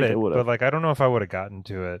 I I don't had think I it, would but have. like I don't know if I would have gotten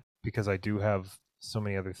to it because I do have so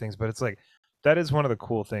many other things. But it's like that is one of the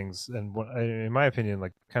cool things, and in my opinion,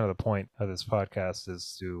 like kind of the point of this podcast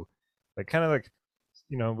is to like kind of like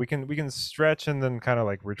we can stretch and then kind of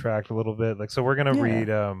like retract a little bit. Like so, we're gonna Yeah. read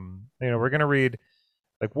we're gonna read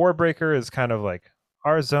like Warbreaker is kind of like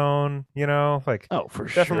our zone, like Oh, for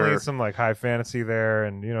definitely sure. some like high fantasy there,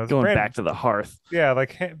 and it's Going back to the hearth. yeah,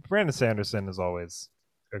 like Brandon Sanderson is always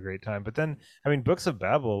a great time. But then, I mean, Books of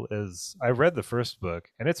Babel is I read the first book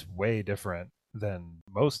and it's way different than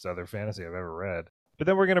most other fantasy I've ever read. But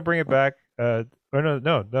then we're gonna bring it back. Or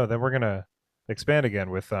no. Then we're gonna expand again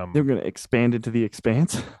with They're going to expand into the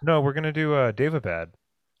expanse. no, we're gonna do Daevabad,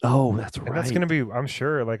 Oh, that's and that's gonna right. be I'm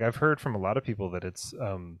sure like I've heard from a lot of people that it's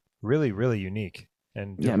really really unique.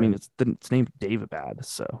 and Yeah, I mean, different. it's named Daevabad,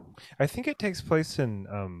 so I think it takes place in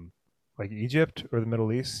like Egypt or the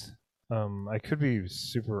Middle East. I could be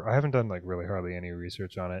super. I haven't done like really hardly any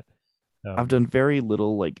research on it. I've Um, done very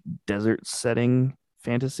little like desert setting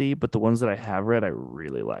fantasy, but the ones that I have read, I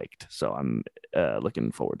really liked. So I'm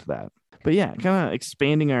looking forward to that. But yeah, kind of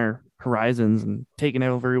expanding our horizons and taking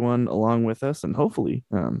everyone along with us, and hopefully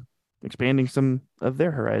expanding some of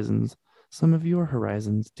their horizons, some of your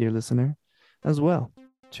horizons, dear listener, as well.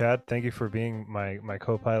 Chad, thank you for being my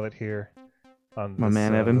co-pilot here on My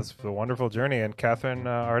man Evan. this wonderful journey. And Catherine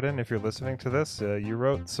Arden, if you're listening to this, you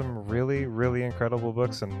wrote some really really incredible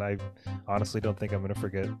books, and I honestly don't think I'm going to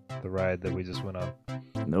forget the ride that we just went on.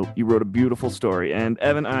 Nope, you wrote a beautiful story. And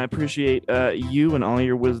Evan, I appreciate you and all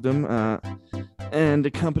your wisdom and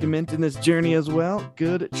accompaniment in this journey as well.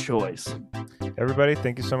 Good choice. Everybody,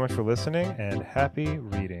 thank you so much for listening, and happy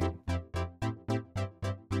reading.